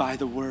 renewing by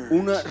the word.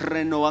 Un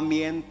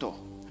renovamiento.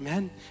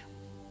 Amen.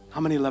 How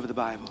many love the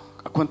Bible?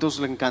 ¿A cuántos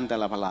le encanta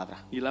la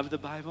palabra? You love the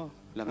Bible?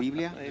 ¿La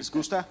Biblia? ¿Les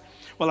gusta?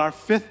 Well, our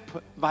fifth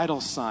vital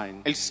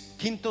sign, El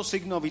quinto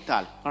signo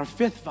vital. our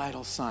fifth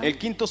vital sign El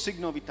quinto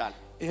signo vital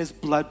is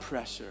blood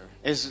pressure.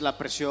 es la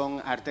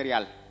presión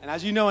arterial. And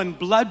as you know, in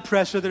blood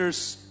pressure,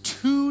 there's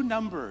two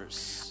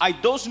numbers. Hay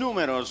dos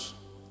números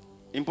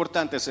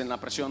importantes en la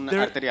presión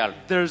arterial.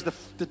 There's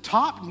the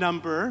top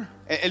number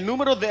El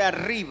número de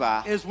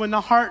arriba is when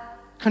the heart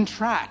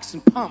contracts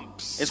and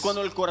pumps. es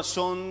cuando el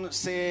corazón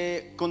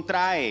se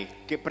contrae,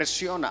 que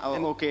presiona o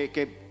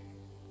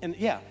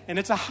And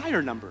it's a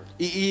higher number.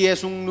 y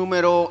es un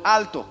número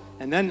alto.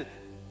 And then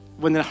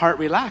when the heart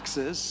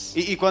relaxes,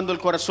 Y cuando el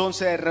corazón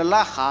se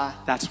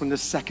relaja, that's when the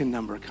second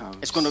number comes.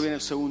 es cuando viene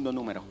el segundo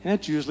número. And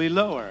it's usually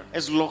lower.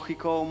 Es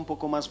lógico, un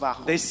poco más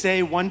bajo. They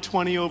say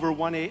 120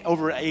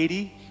 over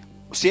 80.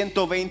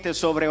 120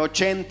 sobre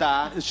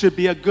 80 It should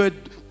be a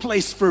good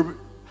place for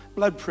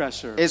blood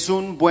pressure. es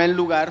un buen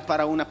lugar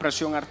para una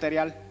presión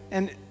arterial.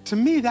 And to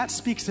me, that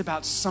speaks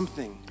about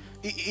something.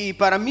 Y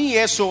para mí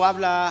eso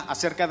habla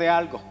acerca de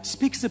algo. It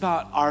speaks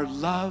about our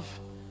love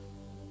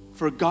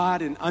for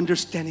God and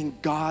understanding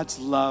God's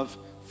love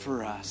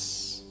for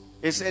us.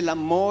 Es el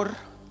amor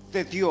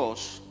de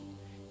Dios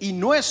y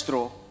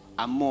nuestro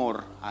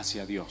amor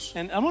hacia Dios.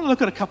 And I want to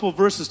look at a couple of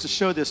verses to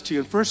show this to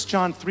you. In 1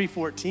 John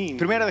 3:14,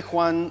 Primera de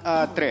Juan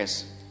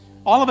 3.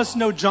 all of us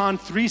know John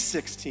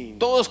 3:16.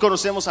 Todos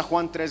conocemos a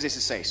Juan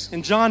 3:16.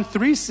 In John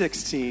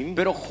 3:16,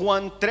 Pero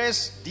Juan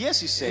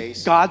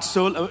 3:16, God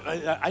so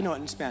I know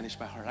it in Spanish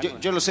by heart.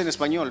 yo lo sé en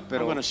español, I'm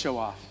pero going to show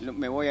off.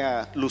 me voy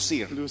a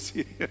lucir.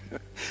 Lucy.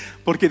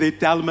 Porque de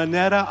tal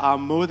manera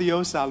amó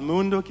Dios al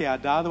mundo que ha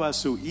dado a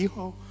su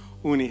Hijo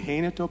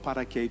unigénito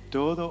para que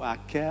todo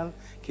aquel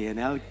que en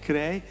él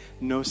cree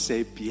no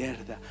se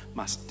pierda,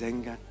 mas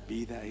tenga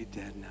vida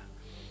eterna.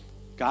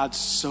 God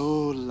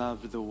so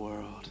loved the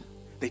world.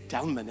 De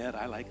tal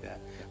manera, I like that.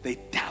 De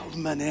tal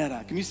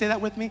manera. Can you say that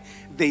with me?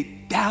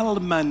 De tal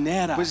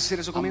manera. ¿Puedes decir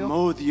eso conmigo?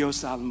 Amó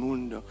Dios al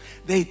mundo.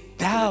 De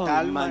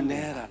tal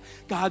manera.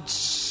 God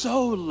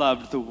so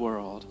loved the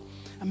world.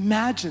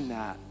 Imagine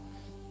that.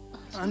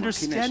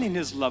 Understanding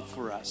His love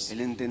for us.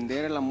 El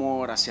entender el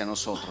amor hacia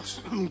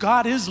nosotros.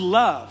 God is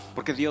love.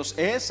 Porque Dios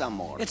es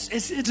amor. It's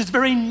its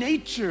very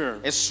nature.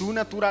 Es su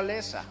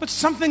naturaleza. But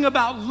something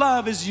about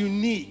love is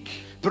unique.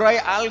 Pero hay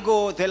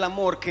algo del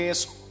amor que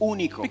es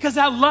único. Because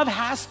that love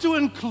has to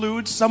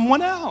include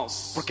someone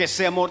else. Porque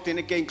ese amor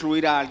tiene que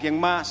incluir a alguien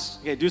más.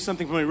 Okay, do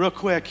something for me real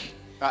quick.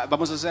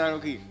 Vamos a hacer algo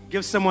aquí.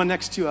 Give someone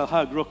next to you a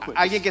hug real quick.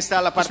 Alguien que está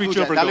a la par Just reach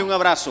tuya, over, dale go. un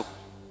abrazo.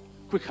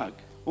 Quick hug.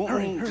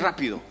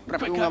 Rápido,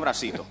 Quick un hug.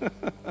 abracito.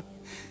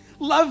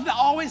 Love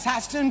always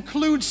has to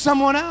include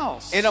someone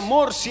else. El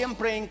amor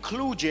siempre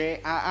incluye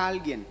a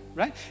alguien.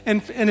 Right?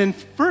 And in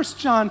 1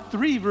 John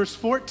 3 verse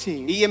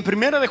 14, Y en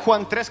primera de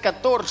Juan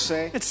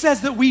 3:14, it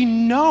says that we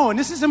know, and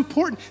this is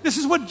important. This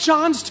is what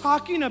John's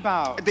talking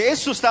about. de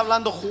eso está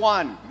hablando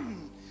Juan.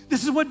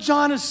 This is what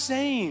John is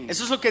saying.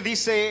 Eso es lo que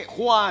dice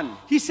Juan.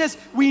 He says,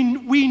 we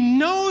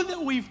know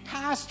that we've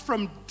passed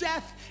from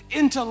death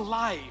into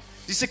life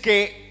Dice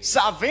que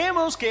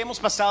sabemos que hemos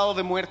pasado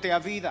de muerte a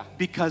vida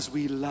because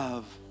we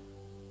love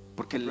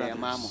porque le brothers.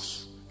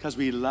 amamos Because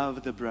we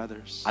love the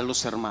brothers. a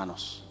los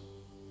hermanos.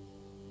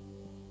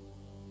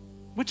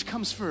 Which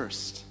comes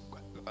first?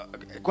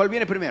 ¿Cuál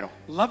viene primero?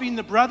 Loving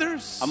the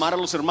brothers ¿Amar a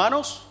los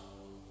hermanos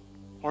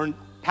or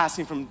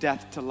passing from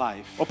death to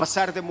life? o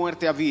pasar de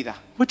muerte a vida?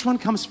 Which one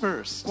comes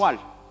first? ¿Cuál?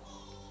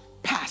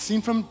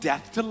 Passing from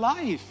death to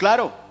life.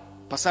 Claro,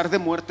 pasar de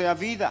muerte a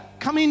vida.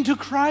 Coming to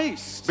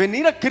Christ.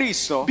 Venir a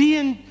Cristo,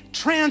 Being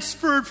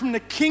transferred from the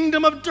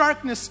kingdom of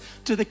darkness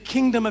to the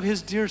kingdom of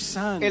His dear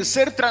Son. el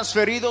ser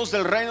transferidos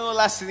del reino de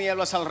las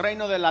tinieblas al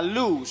reino de la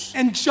luz.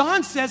 And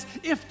John says,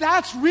 if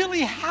that's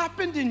really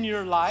happened in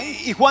your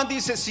life, Y Juan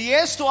dice, si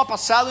esto ha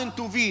pasado en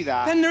tu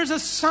vida, then there's a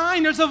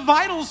sign, there's a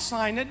vital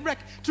sign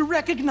to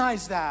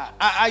recognize that.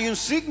 hay un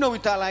signo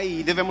vital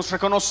ahí, debemos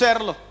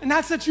reconocerlo. And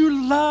that's that you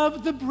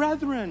love the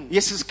brethren. Y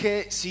eso es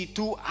que si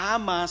tú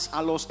amas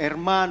a los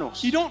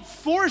hermanos, You don't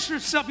force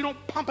yourself, you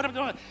don't pump it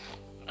up.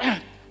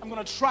 I'm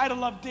going to try to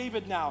love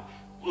David now.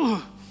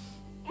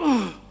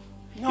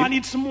 No, I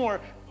need some more.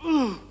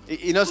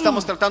 y no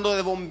estamos tratando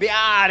de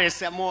bombear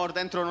ese amor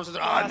dentro de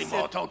nosotros. Voy a Ni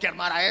modo, tengo que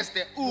amar a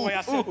este. Voy a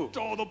hacer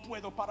todo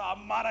puedo para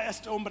amar a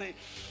este hombre.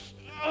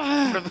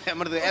 I'm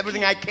gonna do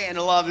everything I can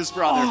to love this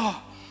brother.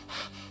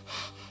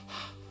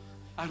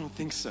 I don't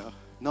think so.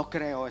 No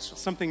creo eso.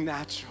 Something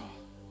natural.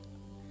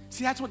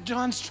 See, that's what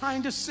John's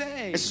trying to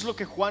say. Eso es lo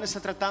que Juan está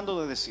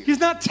tratando de decir. He's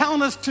not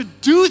telling us to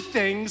do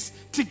things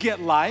to get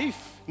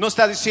life. No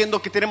está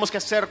diciendo que tenemos que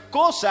hacer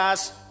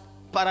cosas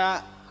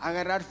para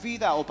agarrar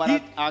vida o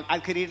para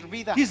adquirir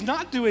vida. He's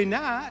not doing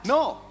that.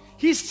 No.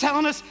 He's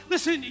telling us,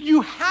 listen,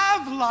 you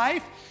have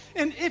life,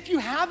 and if you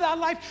have that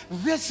life,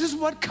 this is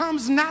what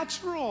comes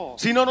natural.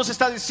 Sino nos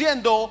está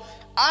diciendo,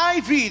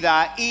 hay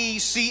vida y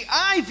si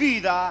hay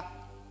vida,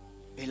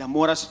 el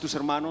amor hacia tus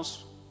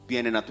hermanos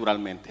viene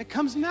naturalmente. It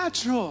comes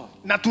natural.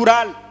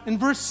 Natural. In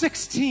verse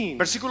 16, it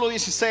Versículo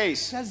 16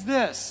 says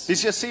this.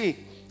 dice así.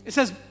 It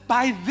says,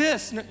 by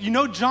this, you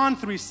know John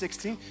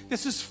 3:16.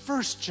 This is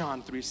 1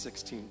 John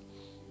 3:16.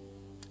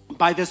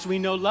 By this we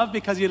know love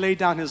because He laid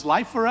down His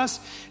life for us,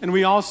 and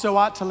we also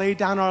ought to lay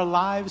down our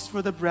lives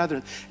for the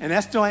brethren. En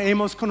esto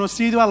hemos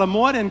conocido al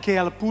amor en que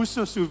Él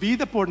puso su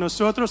vida por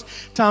nosotros.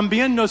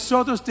 También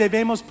nosotros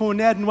debemos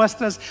poner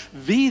nuestras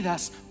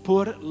vidas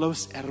por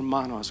los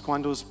hermanos.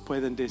 ¿Cuántos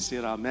pueden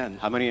decir amén?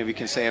 How many of you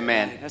can say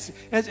amen?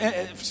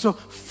 So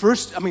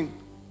first,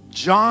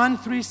 John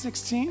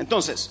 3:16.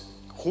 Entonces,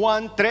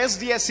 Juan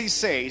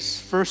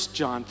 3:16, 1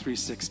 John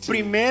 3:16.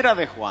 primera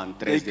de Juan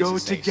They go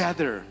 3:16.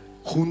 together.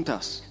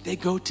 juntas, They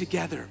go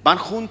together. van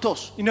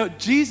juntos. You know,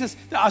 Jesus,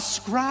 a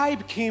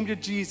scribe came to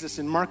Jesus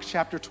in Mark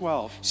chapter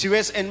 12. Si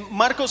ves en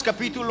Marcos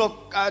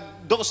capítulo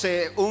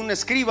 12, un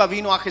escriba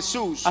vino a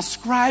Jesús. A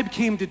scribe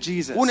came to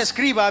Jesus. Un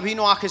escriba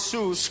vino a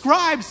Jesús.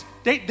 Scribes,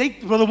 they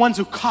were the ones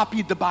who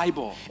copied the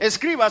Bible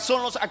Escribas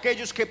son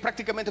aquellos que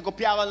prácticamente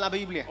copiaban la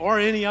Biblia or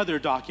any other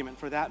document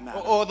for that matter.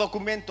 o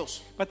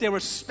documentos, But they were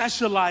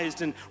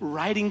specialized in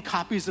writing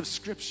copies of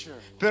Scripture.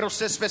 pero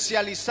se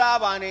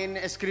especializaban en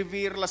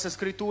escribir las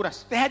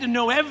escrituras. They had to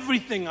know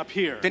everything up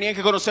here. Tenían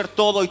que conocer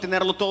todo y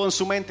tenerlo todo en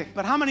su mente.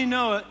 But how many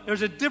know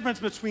there's a difference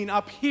between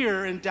up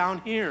here and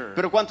down here?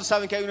 Pero ¿cuántos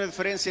saben que hay una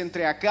diferencia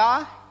entre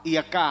acá y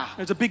acá?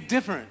 There's a big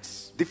difference.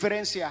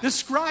 Diferencia. The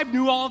scribe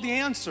knew all the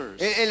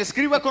answers. El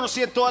escriba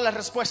conocía todas las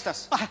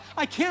respuestas.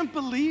 I can't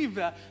believe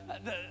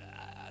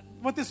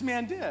what this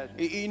man did.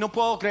 Y no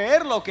puedo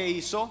creer lo que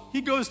hizo.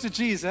 He goes to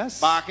Jesus.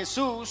 Va a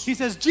Jesús. He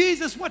says,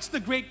 Jesus, what's the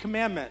great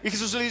commandment? Y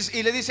Jesús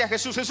le dice a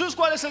Jesús, Jesús,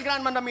 ¿cuál es el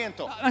gran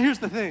mandamiento? Now, here's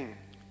the thing.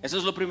 Eso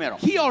es lo primero.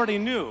 He already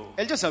knew.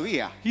 Él ya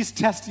sabía. He's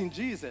testing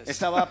Jesus.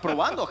 Estaba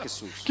probando a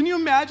Jesús. Can you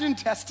imagine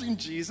testing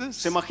Jesus?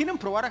 ¿Se imaginan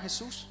probar a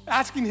Jesús?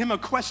 Asking him a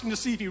question to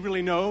see if he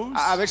really knows.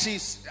 A ver si,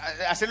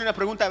 hacerle una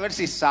pregunta a ver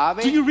si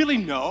sabe. Do you really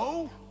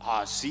know?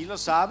 ¿Sí lo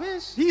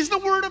sabes? He's the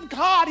Word of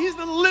God. He's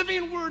the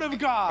living Word of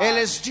God. Él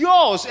es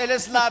Dios, Él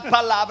es la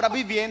palabra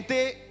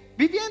viviente.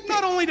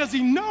 Not only does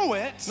he know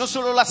it, No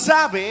solo la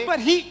sabe, but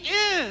he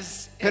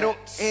is pero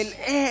it. Él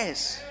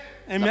es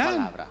la Amen.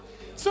 palabra.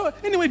 So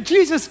anyway,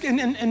 Jesus,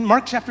 in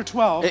Mark chapter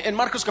 12, En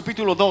Marcos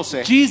capítulo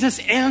 12, Jesus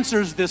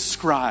answers this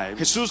scribe.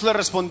 Jesús le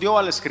respondió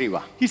al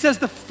escriba. He says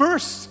the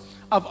first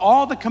of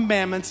all the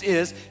commandments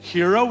is,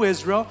 Hear, O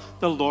Israel,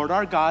 the Lord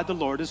our God, the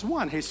Lord is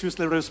one. Jesús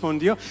le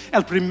respondió,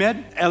 el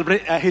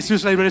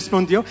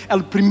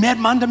primer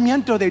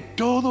mandamiento de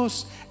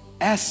todos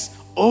es,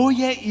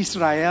 Oye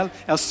Israel,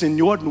 el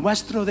Señor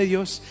nuestro de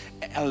Dios,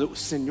 el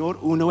Señor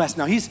uno es.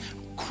 Now he's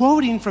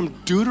quoting from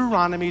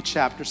Deuteronomy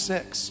chapter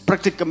 6.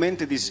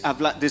 Prácticamente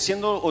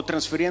diciendo o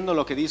transfiriendo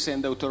lo que dice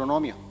en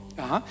Deuteronomio.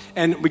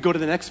 And we go to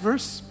the next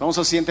verse. Vamos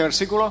al siguiente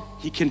versículo.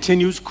 He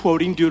continues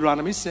quoting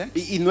Deuteronomy 6.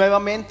 Y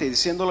nuevamente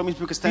diciendo lo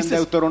mismo que está He en says,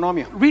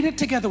 Deuteronomio. Read it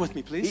together with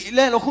me, please. Y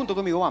léelo junto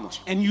conmigo,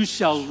 vamos. And you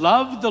shall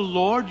love the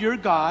Lord your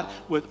God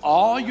with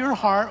all your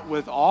heart,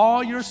 with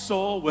all your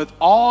soul, with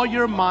all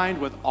your mind,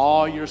 with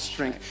all your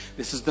strength.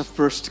 This is the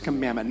first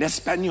commandment. En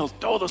español,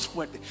 todos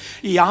fuerte.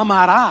 Y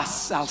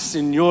amarás al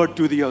Señor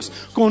tu Dios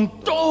con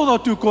todo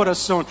tu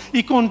corazón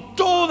y con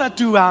toda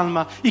tu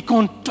alma y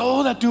con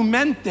toda tu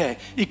mente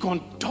y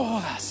con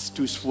todas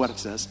tus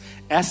fuerzas.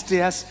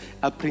 Este es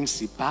el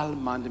principal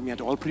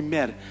mandamiento, o el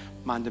primer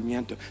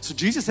mandamiento. So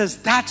Jesus says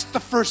that's the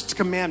first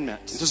commandment.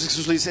 Entonces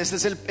Jesús le dice, este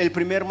es el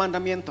primer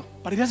mandamiento.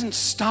 But he doesn't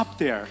stop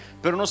there.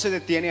 Pero no se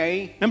detiene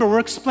ahí. Remember, we're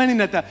explaining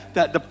that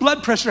the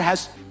blood pressure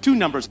has two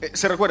numbers.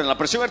 Se recuerdan, la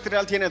presión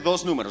arterial tiene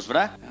dos números,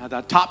 ¿verdad?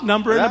 The top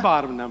number and the ¿Verdad?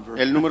 bottom number.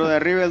 El número de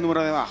arriba y el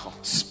número de abajo.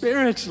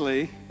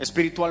 Spiritually,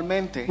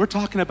 Espiritualmente, we're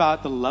talking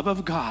about the love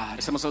of God,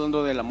 estamos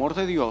hablando del amor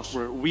de Dios,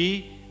 where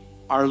we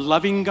are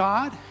loving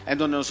God, en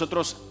donde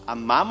nosotros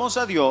amamos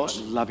a Dios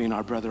loving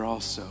our brother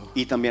also.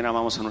 y también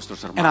amamos a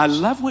nuestros And I hermanos.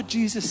 love what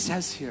Jesus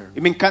says here.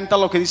 Y me encanta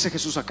lo que dice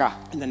Jesús acá.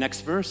 In the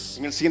next verse,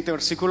 En el siguiente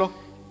versículo,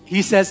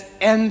 he says,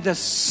 and the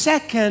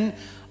second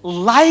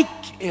like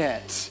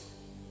it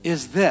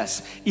is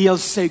this. Y el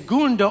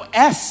segundo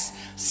es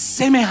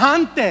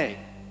semejante.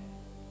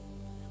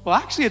 Well,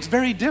 actually, it's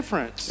very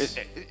different.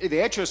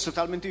 de hecho es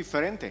totalmente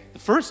diferente. The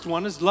first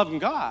one is loving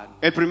God.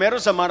 El primero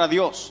es amar a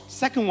Dios.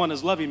 Second one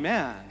is loving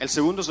man. El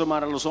segundo es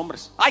amar a los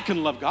hombres. I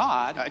can love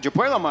God. Yo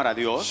puedo amar a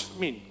Dios. I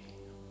mean,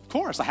 of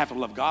course, I have to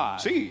love God.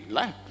 Sí,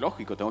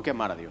 lógico, tengo que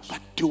amar a Dios. But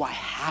do I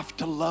have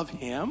to love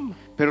Him?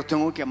 Pero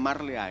tengo que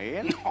amarle a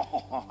Él.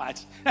 No,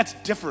 that's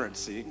different,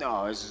 see?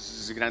 No,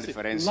 es gran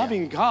diferencia.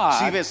 Loving God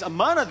Si ves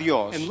amar a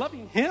Dios and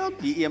loving Him?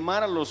 y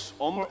amar a los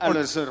Or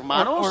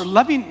hermanos,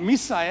 loving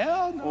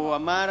Misael? No. o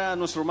amar a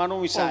nuestro hermano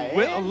Or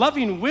Misael,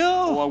 loving o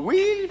Will? a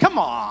Will, Come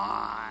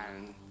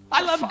on.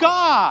 I love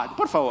God.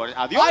 por favor,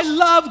 a Dios. I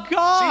love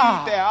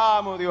Sí, te God.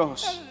 amo,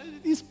 Dios.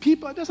 These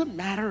people, it doesn't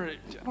matter.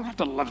 I don't have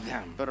to love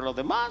them. Pero los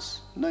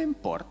demás no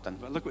importan.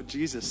 But look what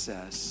Jesus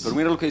says. Pero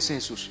mira lo que dice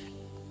Jesús,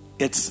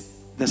 It's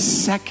the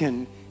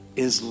second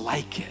is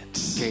like it.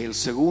 que el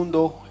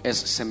segundo es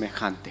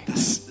semejante.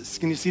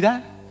 Can you see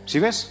that? ¿Sí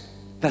ves?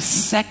 The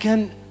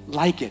second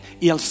like it.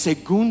 Y el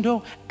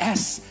segundo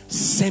es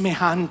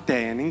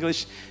semejante. In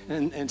English,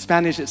 in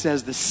Spanish, it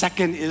says the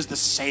second is the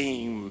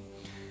same.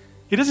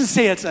 He doesn't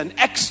say it's an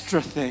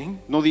extra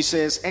thing. No dice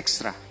es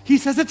extra, He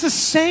says it's the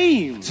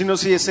same. sino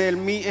si es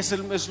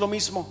lo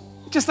mismo.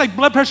 Just like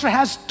blood pressure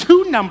has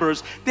two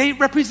numbers, they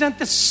represent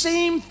the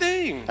same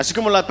thing. Así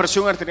como la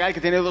presión arterial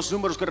que tiene dos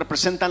números que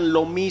representan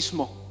lo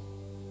mismo.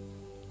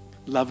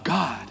 Love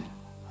God,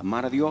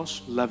 Amar a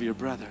Dios love your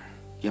brother.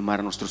 y amar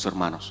a nuestros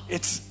hermanos.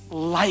 It's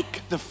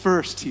like the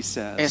first, he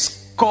says.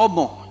 Es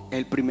como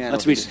el primero.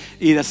 Let's read it.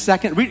 Y the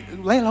second,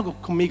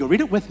 léelo conmigo,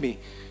 read it with me.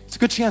 It's a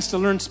good chance to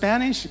learn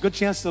Spanish, a good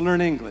chance to learn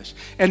English.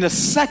 And the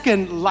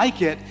second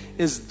like it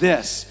is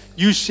this: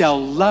 you shall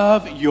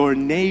love your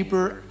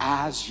neighbor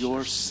as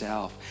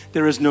yourself.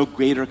 There is no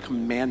greater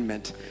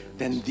commandment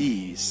than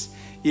these.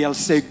 Y el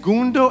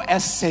segundo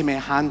es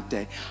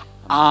semejante: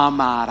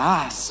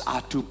 amarás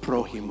a tu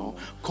prójimo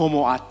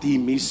como a ti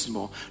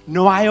mismo.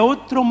 No hay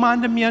otro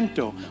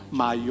mandamiento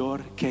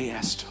mayor que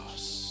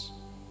estos.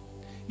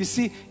 You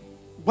see,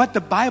 what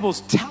the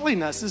Bible's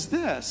telling us is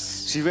this.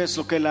 Si ves,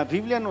 lo que la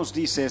Biblia nos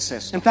dice es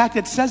eso. In fact,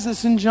 it says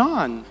this in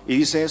John. Y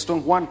dice esto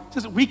en Juan. It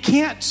says we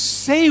can't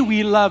say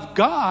we love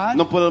God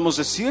No podemos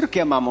decir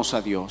que amamos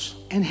a Dios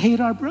and hate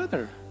our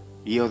brother.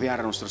 y odiar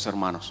a nuestros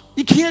hermanos.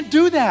 You can't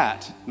do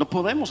that. No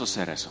podemos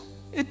hacer eso.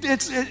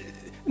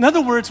 In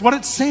other words, what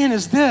it's saying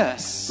is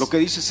this: Lo que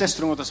dice es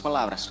esto en otras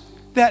palabras.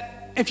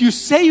 that if you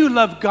say you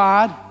love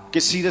God, Que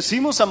si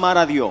decimos amar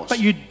a Dios, but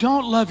you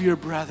don't love your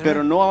brother,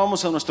 pero no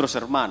amamos a nuestros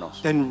hermanos,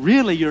 then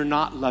really you're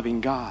not loving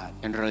God.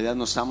 en realidad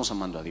no estamos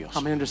amando a Dios. How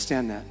many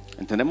understand that?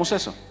 ¿Entendemos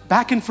eso?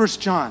 Back in 1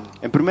 John,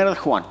 En 1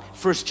 Juan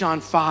 1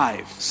 John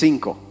 5.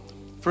 5.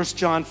 1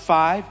 John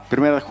 5,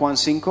 1 Juan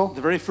 5,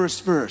 the very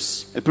first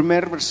verse. el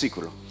primer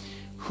versículo.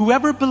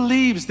 Whoever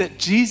believes that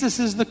Jesus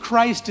is the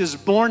Christ is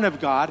born of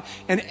God,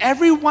 and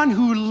everyone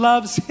who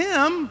loves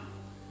him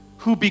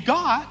who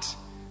begot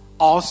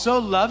also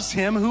loves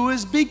him who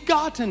is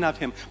begotten of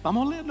him.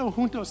 Vamos a leerlo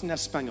juntos en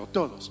español,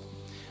 todos.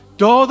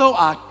 Todo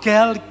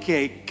aquel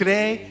que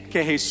cree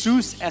que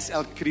Jesús es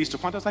el Cristo.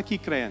 ¿Cuántos aquí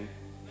creen?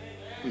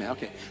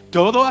 Okay.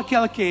 Todo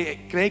aquel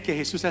que cree que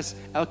Jesús es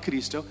el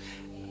Cristo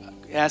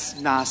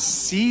es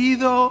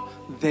nacido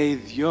de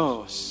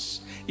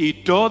Dios.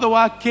 Y todo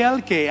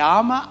aquel que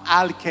ama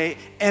al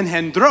que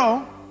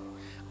engendró,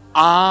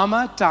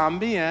 ama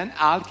también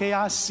al que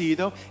ha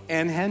sido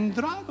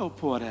engendrado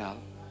por él.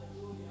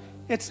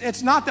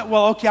 It's not that,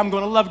 well, okay, I'm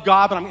going to love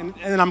God, but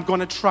I'm going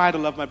to try to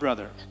love my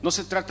brother. No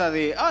se trata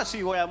de,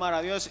 sí, voy a amar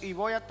a Dios y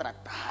voy a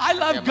tratar. I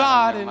love de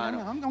amar a God, mi and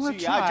hermano. I'm going to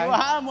Sí, try. yo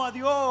amo a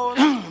Dios.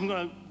 I'm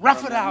going to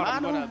rough it out.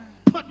 I'm hermano. going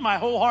to put my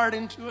whole heart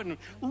into it, and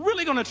I'm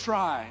really going to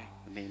try.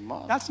 Ni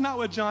modo. That's not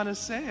what John is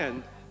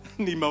saying.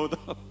 Ni modo.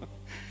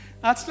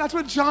 That's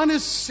what John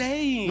is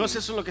saying. No es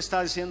eso lo que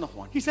está diciendo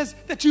Juan. He says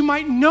that you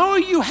might know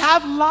you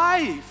have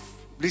life.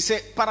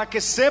 Dice, para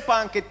que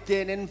sepan que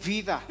tienen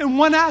vida. And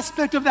one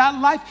aspect of that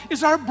life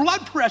is our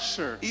blood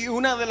pressure. Y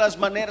una de las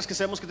maneras que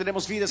sabemos que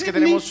tenemos vida es que It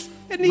tenemos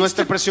needs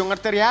nuestra to- presión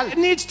arterial, It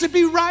needs to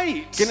be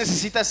right. que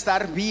necesita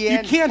estar You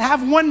bien. can't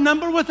have one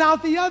number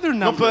without the other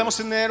No number. podemos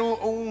tener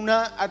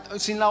una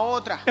sin la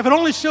otra. If it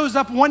only shows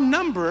up one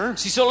number,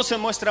 Si solo se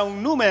muestra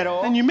un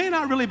número, then you may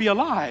not really be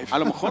alive. a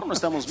lo mejor no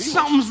estamos vivos.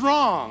 Something's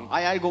wrong.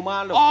 Hay algo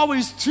malo.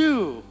 Always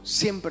two.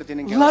 Siempre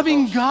tienen que haber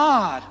Loving dos.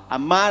 God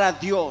Amar a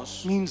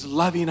Dios means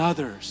loving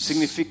others.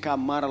 significa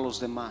amar a los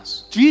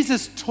demás.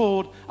 Jesus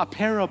told a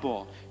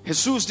parable.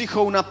 Jesús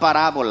dijo una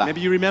parábola.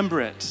 Maybe you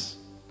remember it.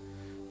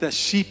 The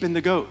sheep and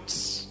the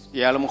goats.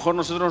 Y a lo mejor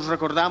nosotros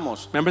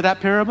recordamos Remember that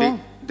parable?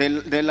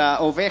 de la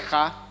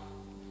oveja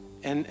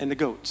And the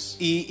goats.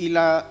 y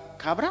la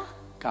cabra.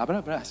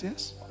 Cabra,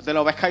 gracias. De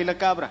la oveja y la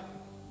cabra.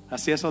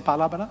 Así es la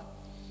palabra.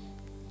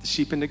 The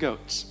sheep and the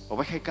goats.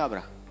 Oveja y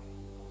cabra.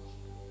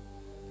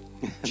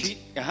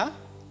 Ajá.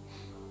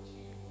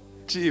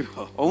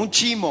 Chivo. O un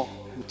chimo.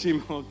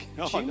 Chimo.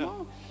 Oh, ¿Chimo?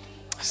 no.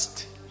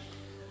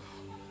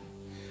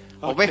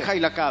 Oveja y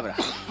la cabra.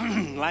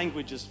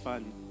 Language is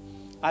fun.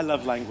 I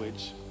love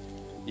language.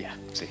 Ya,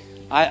 sí.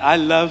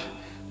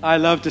 I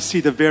love to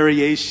see the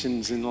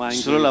variations in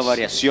language. Solo las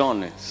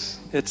variaciones.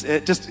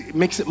 It just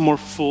makes it more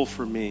full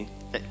for me.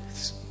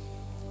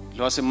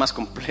 Lo hace más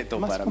completo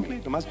Más para mí.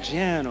 completo, más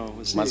lleno.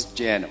 Sí. Más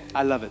lleno.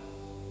 I love it.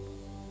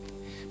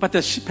 But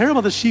the parable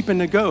of the sheep and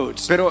the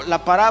goats, Pero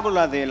la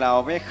parábola de la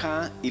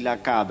oveja y la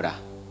cabra.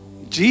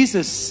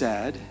 Jesus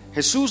said,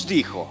 Jesús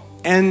dijo,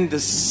 "And the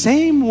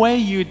same way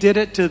you did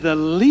it to the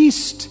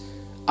least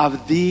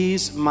of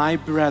these my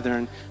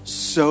brethren,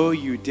 so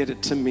you did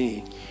it to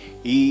me."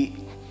 y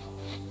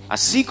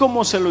así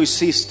como se lo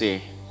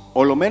hiciste,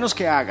 o lo menos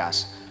que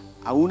hagas,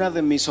 a una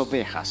de mis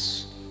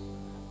ovejas,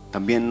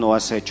 también lo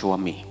has hecho a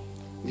mí.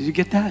 Did you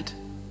get that?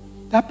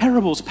 That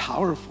parable is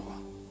powerful.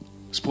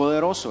 Es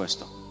poderoso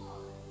esto.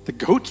 The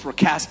goats were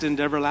cast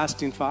into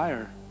everlasting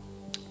fire.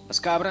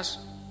 Las cabras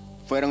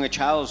fueron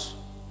echados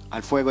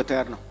al fuego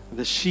eterno.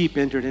 The sheep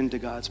entered into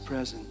God's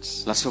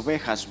presence. Las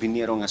ovejas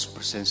vinieron a su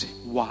presencia.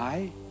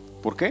 Why?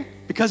 ¿Por qué?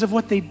 Because of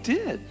what they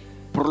did.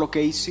 Por lo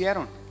que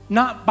hicieron,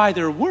 Not by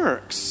their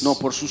works, no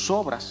por sus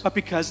obras, but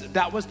because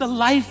that was the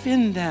life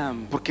in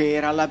them. porque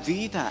era la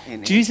vida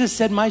en él. Jesus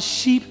said, "My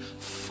sheep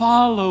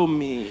follow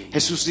me."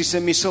 Jesús dice,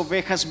 mis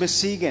ovejas me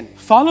siguen.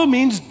 Follow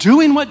means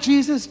doing what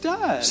Jesus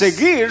does.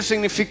 Seguir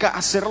significa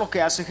hacer lo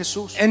que hace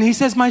Jesús. And he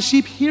says, "My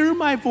sheep hear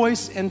my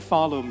voice and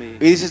follow me."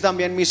 Y dice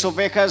también, mis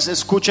ovejas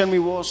escuchan mi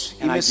voz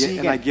y And me I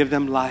siguen. give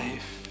them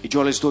life. Y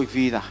yo les doy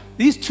vida.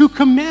 These two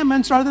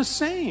commandments are the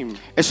same.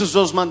 Esos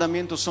dos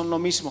mandamientos son lo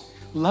mismo.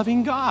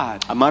 loving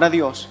God, amar a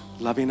Dios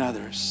loving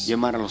others. y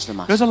amar a los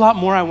demás. There's a lot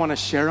more I want to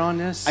share on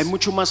this. Hay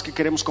mucho más que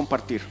queremos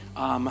compartir.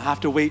 I have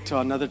to wait till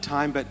another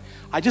time, but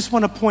I just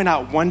want to point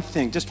out one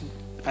thing, just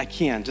if I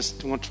can,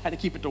 just want to try to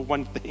keep it to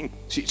one thing.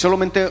 Sí,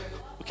 solamente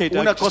Okay,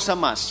 Doug, una just cosa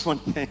más. one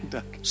thing,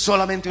 Doug.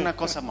 Solamente una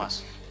cosa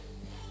más.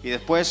 Y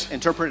después,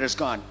 interpreter's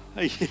gone.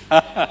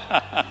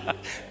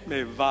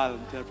 Me vale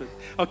interpret.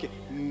 Okay,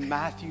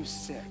 Matthew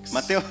 6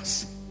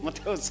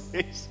 Mateo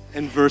 6,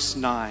 and verse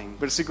 9.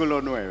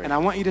 versículo 9. And I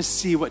want you to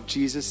see what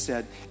Jesus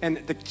said. And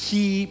the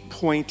key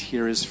point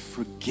here is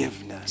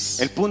forgiveness.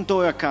 El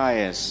punto acá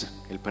es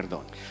el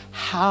perdón.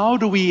 How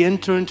do we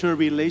enter into a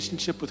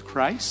relationship with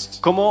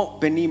Christ? ¿Cómo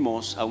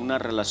venimos a una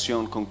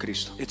relación con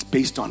Cristo? It's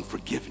based on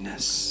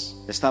forgiveness.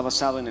 Está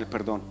basado en el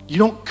perdón. You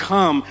don't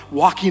come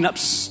walking up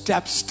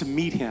steps to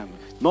meet him.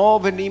 No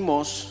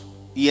venimos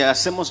y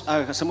hacemos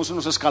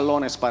unos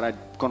escalones para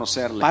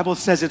conocerle. The Bible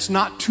says it's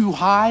not too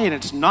high and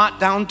it's not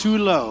down too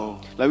low.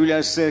 La Biblia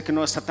dice que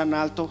no está tan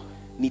alto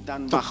ni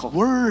tan The bajo.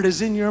 word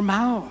is in your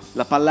mouth.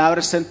 La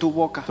palabra está en tu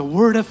boca. The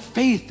word of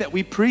faith that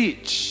we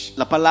preach.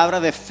 La palabra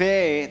de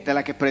fe de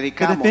la que That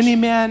predicamos. if any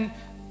man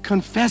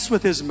confess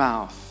with his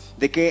mouth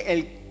De que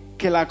el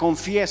que la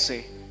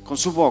confiese con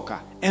su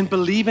boca and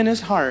believe in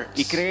his heart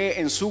y cree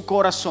en su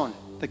corazón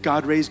that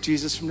God raised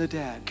Jesus from the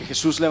dead, que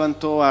Dios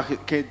levantó a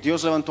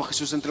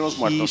Jesús entre los he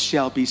muertos,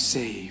 shall be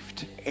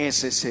saved.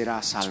 ese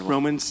será salvo.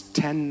 Romans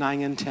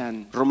 10:9 and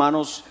 10.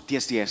 Romanos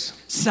 10:10.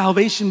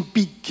 Salvation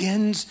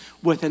begins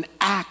with an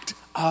act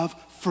of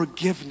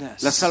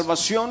forgiveness. La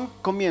salvación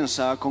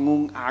comienza con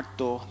un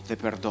acto de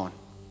perdón.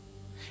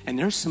 And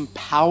there's some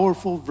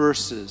powerful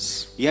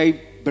verses Y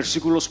hay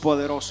versículos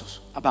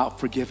poderosos about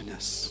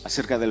forgiveness.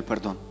 acerca del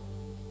perdón.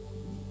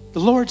 The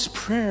Lord's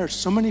Prayer,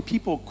 so many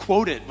people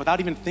quote it without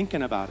even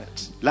thinking about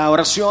it. La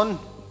oración,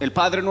 el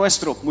Padre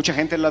Nuestro, mucha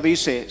gente la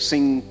dice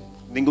sin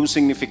ningún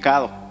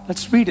significado.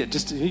 Let's read it.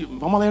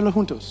 Vamos a leerlo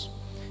juntos.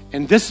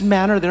 In this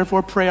manner,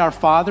 therefore, pray, our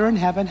Father in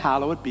heaven,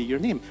 hallowed be your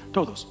name.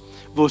 Todos.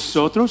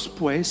 Vosotros,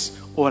 pues,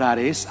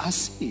 oraréis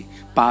así.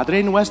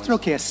 Padre nuestro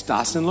que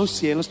estás en los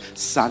cielos,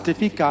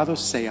 santificado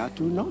sea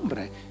tu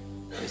nombre.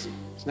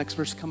 Does next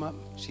verse come up?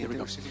 Here we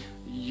go.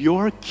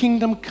 Your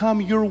kingdom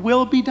come, your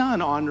will be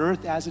done on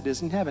earth as it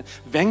is in heaven.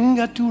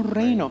 Venga tu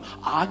reino,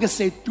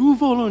 hágase tu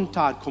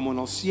voluntad como en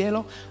el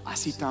cielo,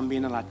 así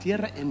también en la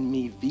tierra, en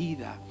mi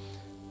vida.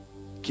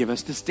 Give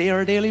us this day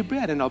our daily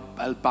bread, and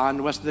el pan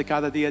nuestro de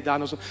cada día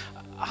danos.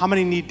 How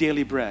many need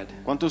daily bread?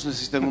 ¿Cuántos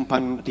necesitan un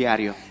pan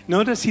diario?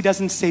 Notice he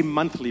doesn't say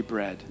monthly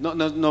bread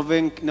No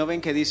ven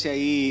que dice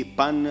ahí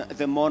pan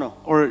de mono.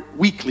 or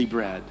weekly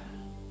bread.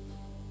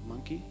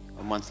 Monkey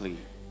or monthly?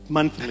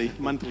 Monthly.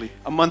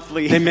 A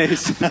monthly. They may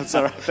That's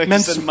all right. I thought you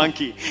said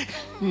monkey.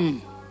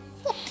 Un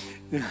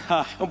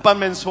pan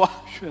mensual.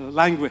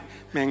 Language.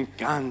 Me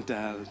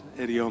encanta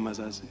el idiomas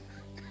así.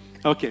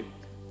 Okay.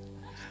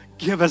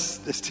 Give us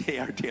this day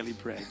our daily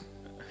bread.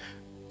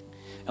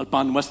 El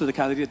pan nuestro de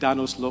cada día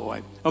danoslo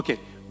hoy. Okay,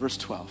 verse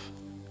 12.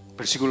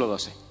 Versículo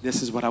 12.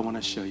 This is what I want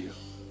to show you.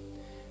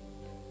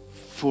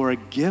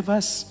 Forgive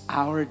us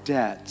our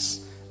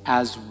debts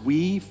as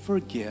we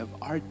forgive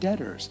our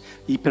debtors.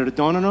 Y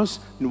perdónanos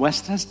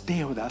nuestras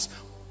deudas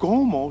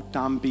como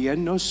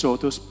también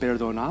nosotros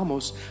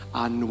perdonamos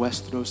a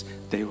nuestros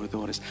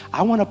deudores.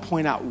 I want to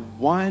point out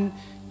one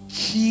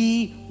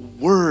key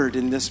word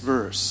in this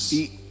verse.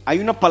 Y hay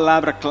una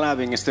palabra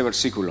clave en este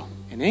versículo.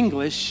 In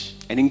English,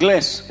 En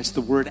inglés it's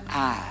the word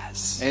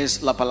as.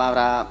 es la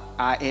palabra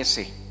AS.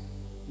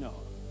 No.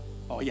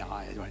 Oh, yeah,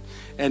 right.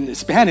 In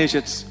Spanish,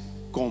 it's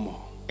como.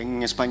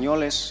 En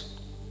español es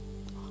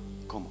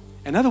 ¿cómo?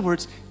 In other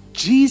words,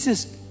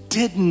 Jesus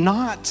did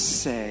not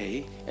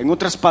say En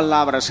otras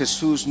palabras,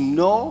 Jesús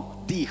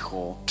no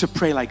dijo to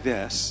pray like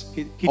this.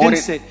 He Ore-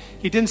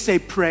 didn't say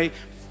pray,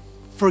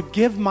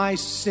 forgive my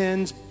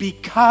sins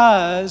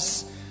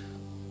because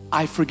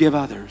I forgive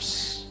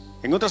others.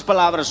 En otras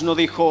palabras, no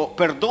dijo,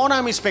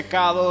 perdona mis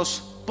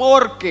pecados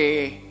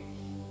porque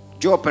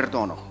yo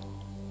perdono.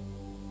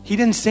 He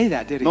didn't say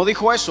that, did he? No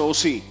dijo eso, ¿o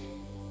sí?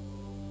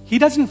 He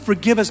doesn't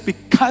forgive us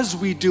because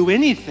we do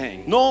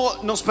anything.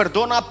 No nos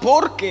perdona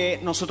porque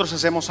nosotros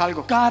hacemos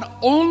algo, God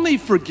only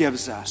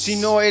forgives us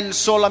sino Él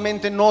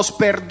solamente nos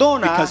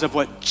perdona because of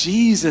what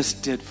Jesus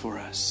did for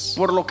us.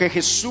 por lo que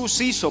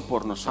Jesús hizo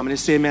por I'm nosotros. going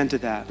to say amen to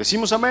that.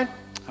 ¿Decimos amén?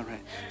 All right.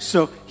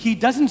 So he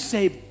doesn't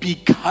say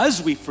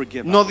because we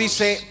forgive No others,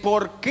 dice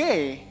por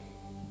qué,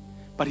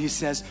 but he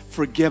says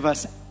forgive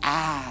us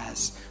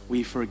as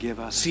we forgive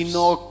others.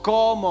 sino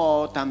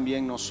como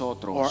también Or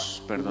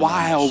nosotros while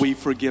perdonamos. we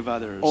forgive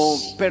others. O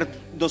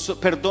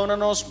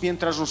perdónanos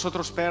mientras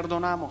nosotros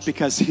perdonamos.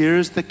 Because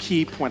here's the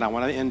key point I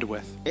want to end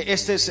with.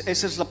 Esa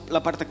es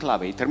la parte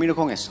clave y termino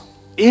con eso.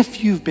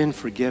 If you've been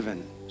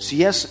forgiven,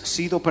 Si has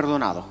sido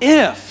perdonado,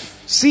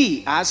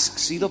 si has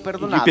sido you've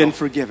perdonado, been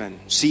forgiven,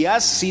 si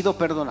has sido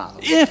perdonado,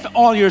 if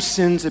all your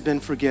sins have been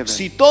forgiven,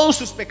 si todos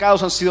tus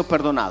pecados han sido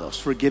perdonados,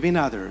 forgiving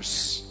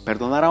others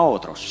perdonar a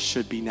otros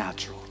should be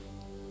natural.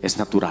 es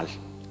natural.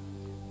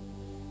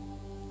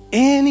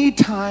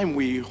 Anytime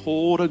we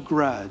hold a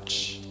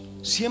grudge,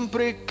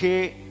 siempre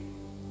que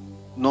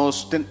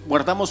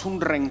guardamos un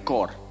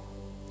rencor,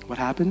 what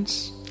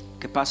happens?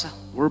 ¿qué pasa?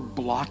 We're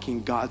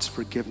blocking God's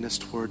forgiveness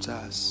towards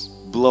us.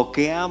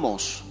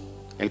 Bloqueamos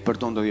el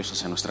perdón de Dios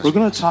hacia nuestras We're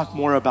going vidas. to talk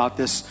more about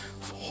this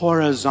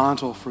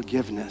horizontal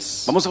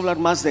forgiveness. Vamos a hablar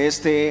más de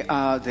este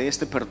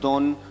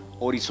perdón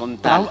But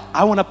horizontal.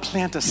 I want to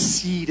plant a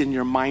seed in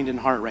your mind and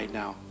heart right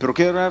now. Pero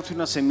quiero darte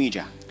una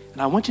semilla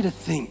And I want you to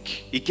think.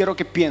 y quiero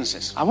que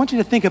pienses I want you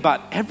to think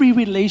about every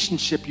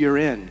relationship you're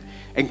in.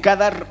 en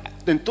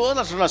todas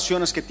las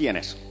relaciones que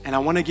tienes. And I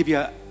want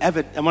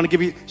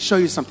to show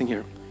you something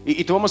here.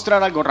 Y te voy a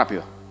mostrar algo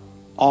rápido.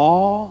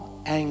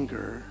 All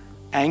anger,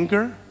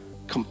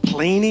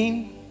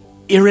 complaining,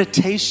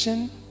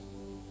 irritation,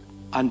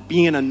 on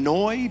being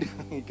annoyed.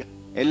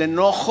 El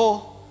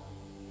enojo,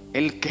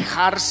 el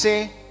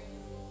quejarse,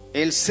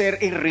 el ser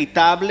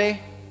irritable,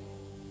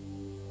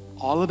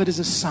 All of it is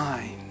a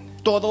sign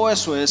todo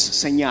eso es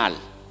señal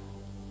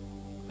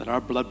that our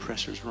blood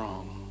pressure is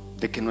wrong.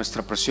 de que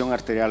nuestra presión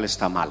arterial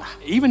está mala.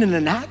 Even in the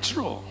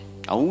natural,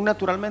 Aún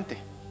naturalmente,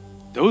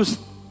 those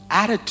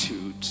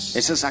attitudes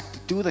esas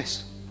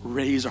actitudes,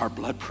 raise our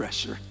blood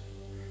pressure.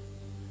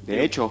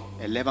 de hecho,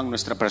 elevan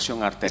nuestra presión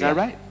Is that arterial.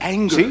 right?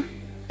 Anger ¿Sí?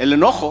 El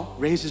enojo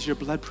raises your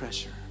blood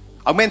pressure.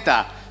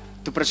 aumenta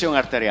tu presión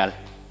arterial.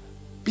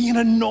 Being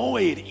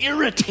annoyed,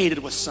 irritated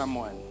with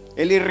someone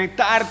El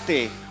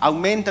irritarte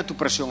aumenta tu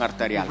presión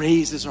arterial.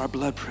 raises our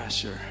blood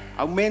pressure.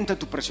 Aumenta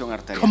tu presión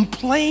arterial.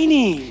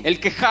 Complaining El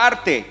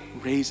quejarte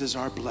raises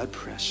our blood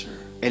pressure.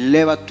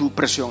 eleva tu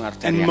presión And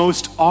arterial.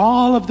 most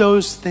all of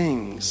those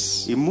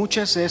things Y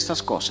muchas de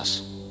estas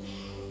cosas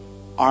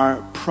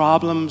are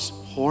problems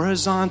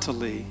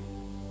horizontally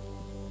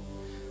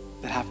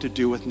that have to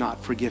do with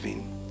not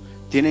forgiving.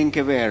 tienen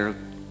que ver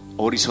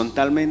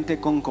horizontalmente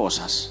con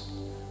cosas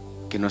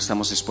que no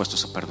estamos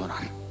dispuestos a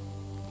perdonar.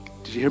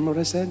 Did you hear what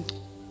I said?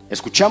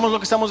 ¿Escuchamos lo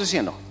que estamos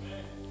diciendo?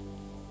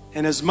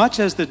 And as much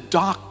as the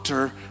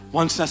doctor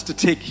wants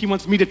he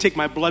wants me to take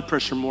my blood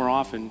pressure more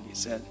often, he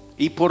said.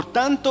 Y por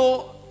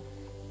tanto,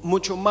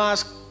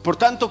 por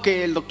tanto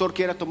que el doctor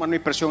quiera tomar mi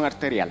presión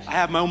arterial. I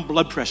have my own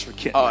blood pressure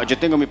kit. Yo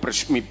tengo mi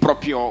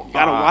propio You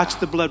gotta watch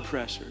the blood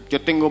pressure.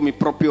 yo tengo mi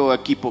propio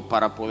equipo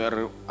para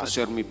poder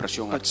hacer mi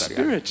presión But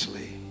arterial.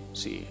 spiritually,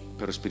 Sí, pero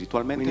we need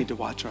espiritualmente to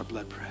watch our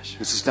blood pressure.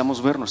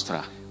 necesitamos ver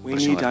nuestra We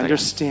presión need to arterial.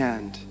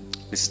 understand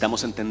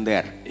Necesitamos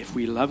entender if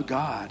we love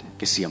God,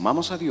 que si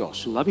amamos a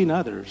Dios, loving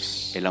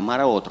others el amar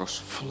a otros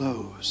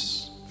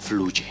flows.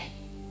 fluye.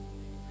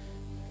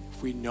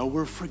 If we know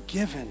we're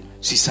forgiven,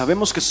 Si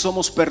sabemos que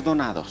somos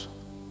perdonados,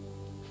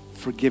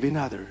 forgiving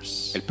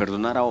others el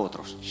perdonar a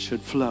otros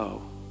should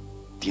flow.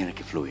 tiene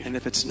que fluir. And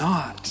if it's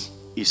not,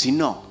 Y si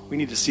no, we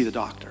need to see the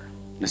doctor.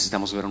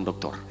 necesitamos ver a un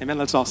doctor. Amen.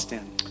 Let's all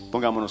stand.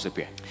 Pongámonos de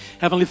pie.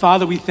 Heavenly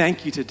Father, we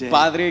thank you today.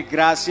 Padre,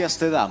 gracias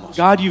te damos.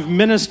 God, you've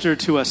ministered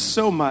to us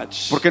so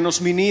much. Porque nos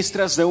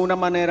ministras de una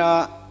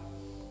manera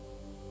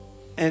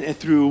And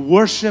through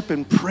worship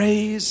and a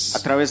praise.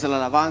 través de la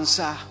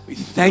alabanza. We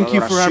thank la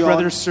you for our adoración.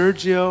 brother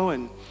Sergio,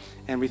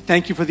 and we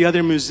thank you for the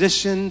other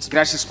musicians.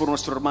 Gracias por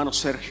nuestro hermano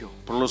Sergio,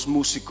 por los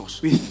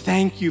músicos, We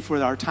thank you for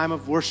our time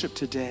of worship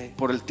today.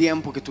 por el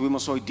tiempo que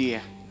tuvimos hoy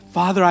día.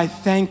 Father, I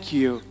thank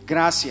you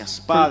Gracias,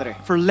 Padre,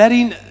 for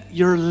letting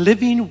your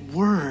living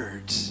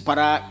words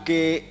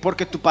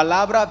porque tu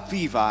palabra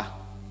viva,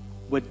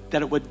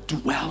 that it would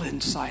dwell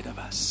inside of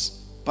us,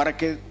 para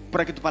que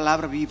tu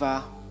palabra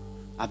viva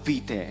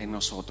habite en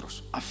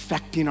nosotros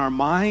affecting our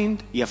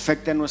mind, y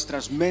afecte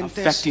nuestras mentes,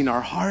 affecting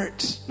our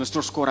heart,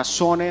 nuestros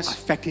corazones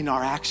affecting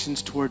our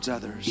actions towards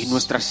others. y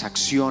nuestras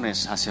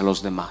acciones hacia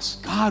los demás.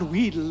 God,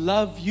 we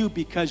love you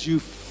because you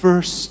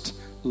first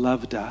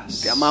loved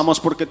us. Te amamos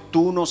porque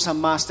tú nos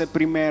amaste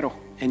primero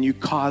And you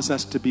cause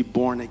us to be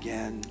born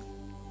again.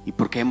 y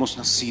porque hemos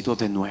nacido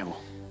de nuevo.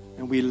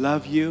 And we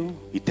love you,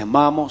 Y te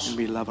amamos and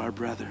we love our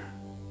brother.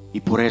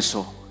 y por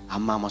eso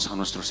amamos a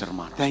nuestros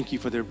hermanos. Thank you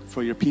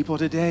for your people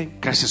today.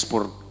 Gracias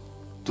por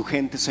tu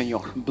gente,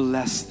 Señor.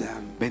 Bless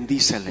them. Let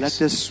Bendíceles.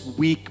 this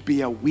week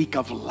be a week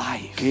of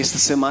life. Que esta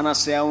semana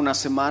sea una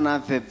semana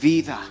de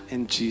vida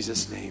In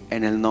Jesus' name.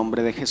 en el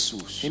nombre de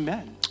Jesús.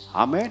 Amen.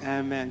 Amén.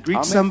 Amen. Greet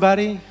Amen.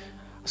 somebody.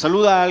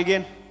 Saluda a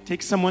alguien,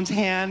 Take someone's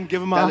hand.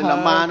 Give them a dale la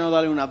hug. mano,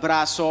 dale un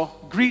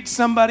abrazo. Greet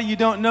somebody you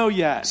don't know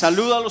yet.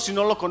 Salúdalo si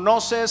no lo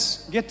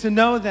conoces, Get to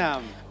know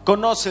them.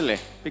 conócele.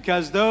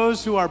 Because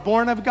those who are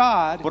born of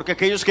God Porque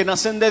aquellos que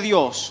nacen de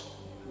Dios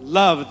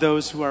love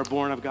those who are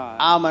born of God.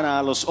 aman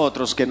a los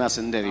otros que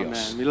nacen de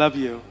Dios. Amen. We love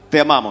you. Te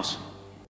amamos.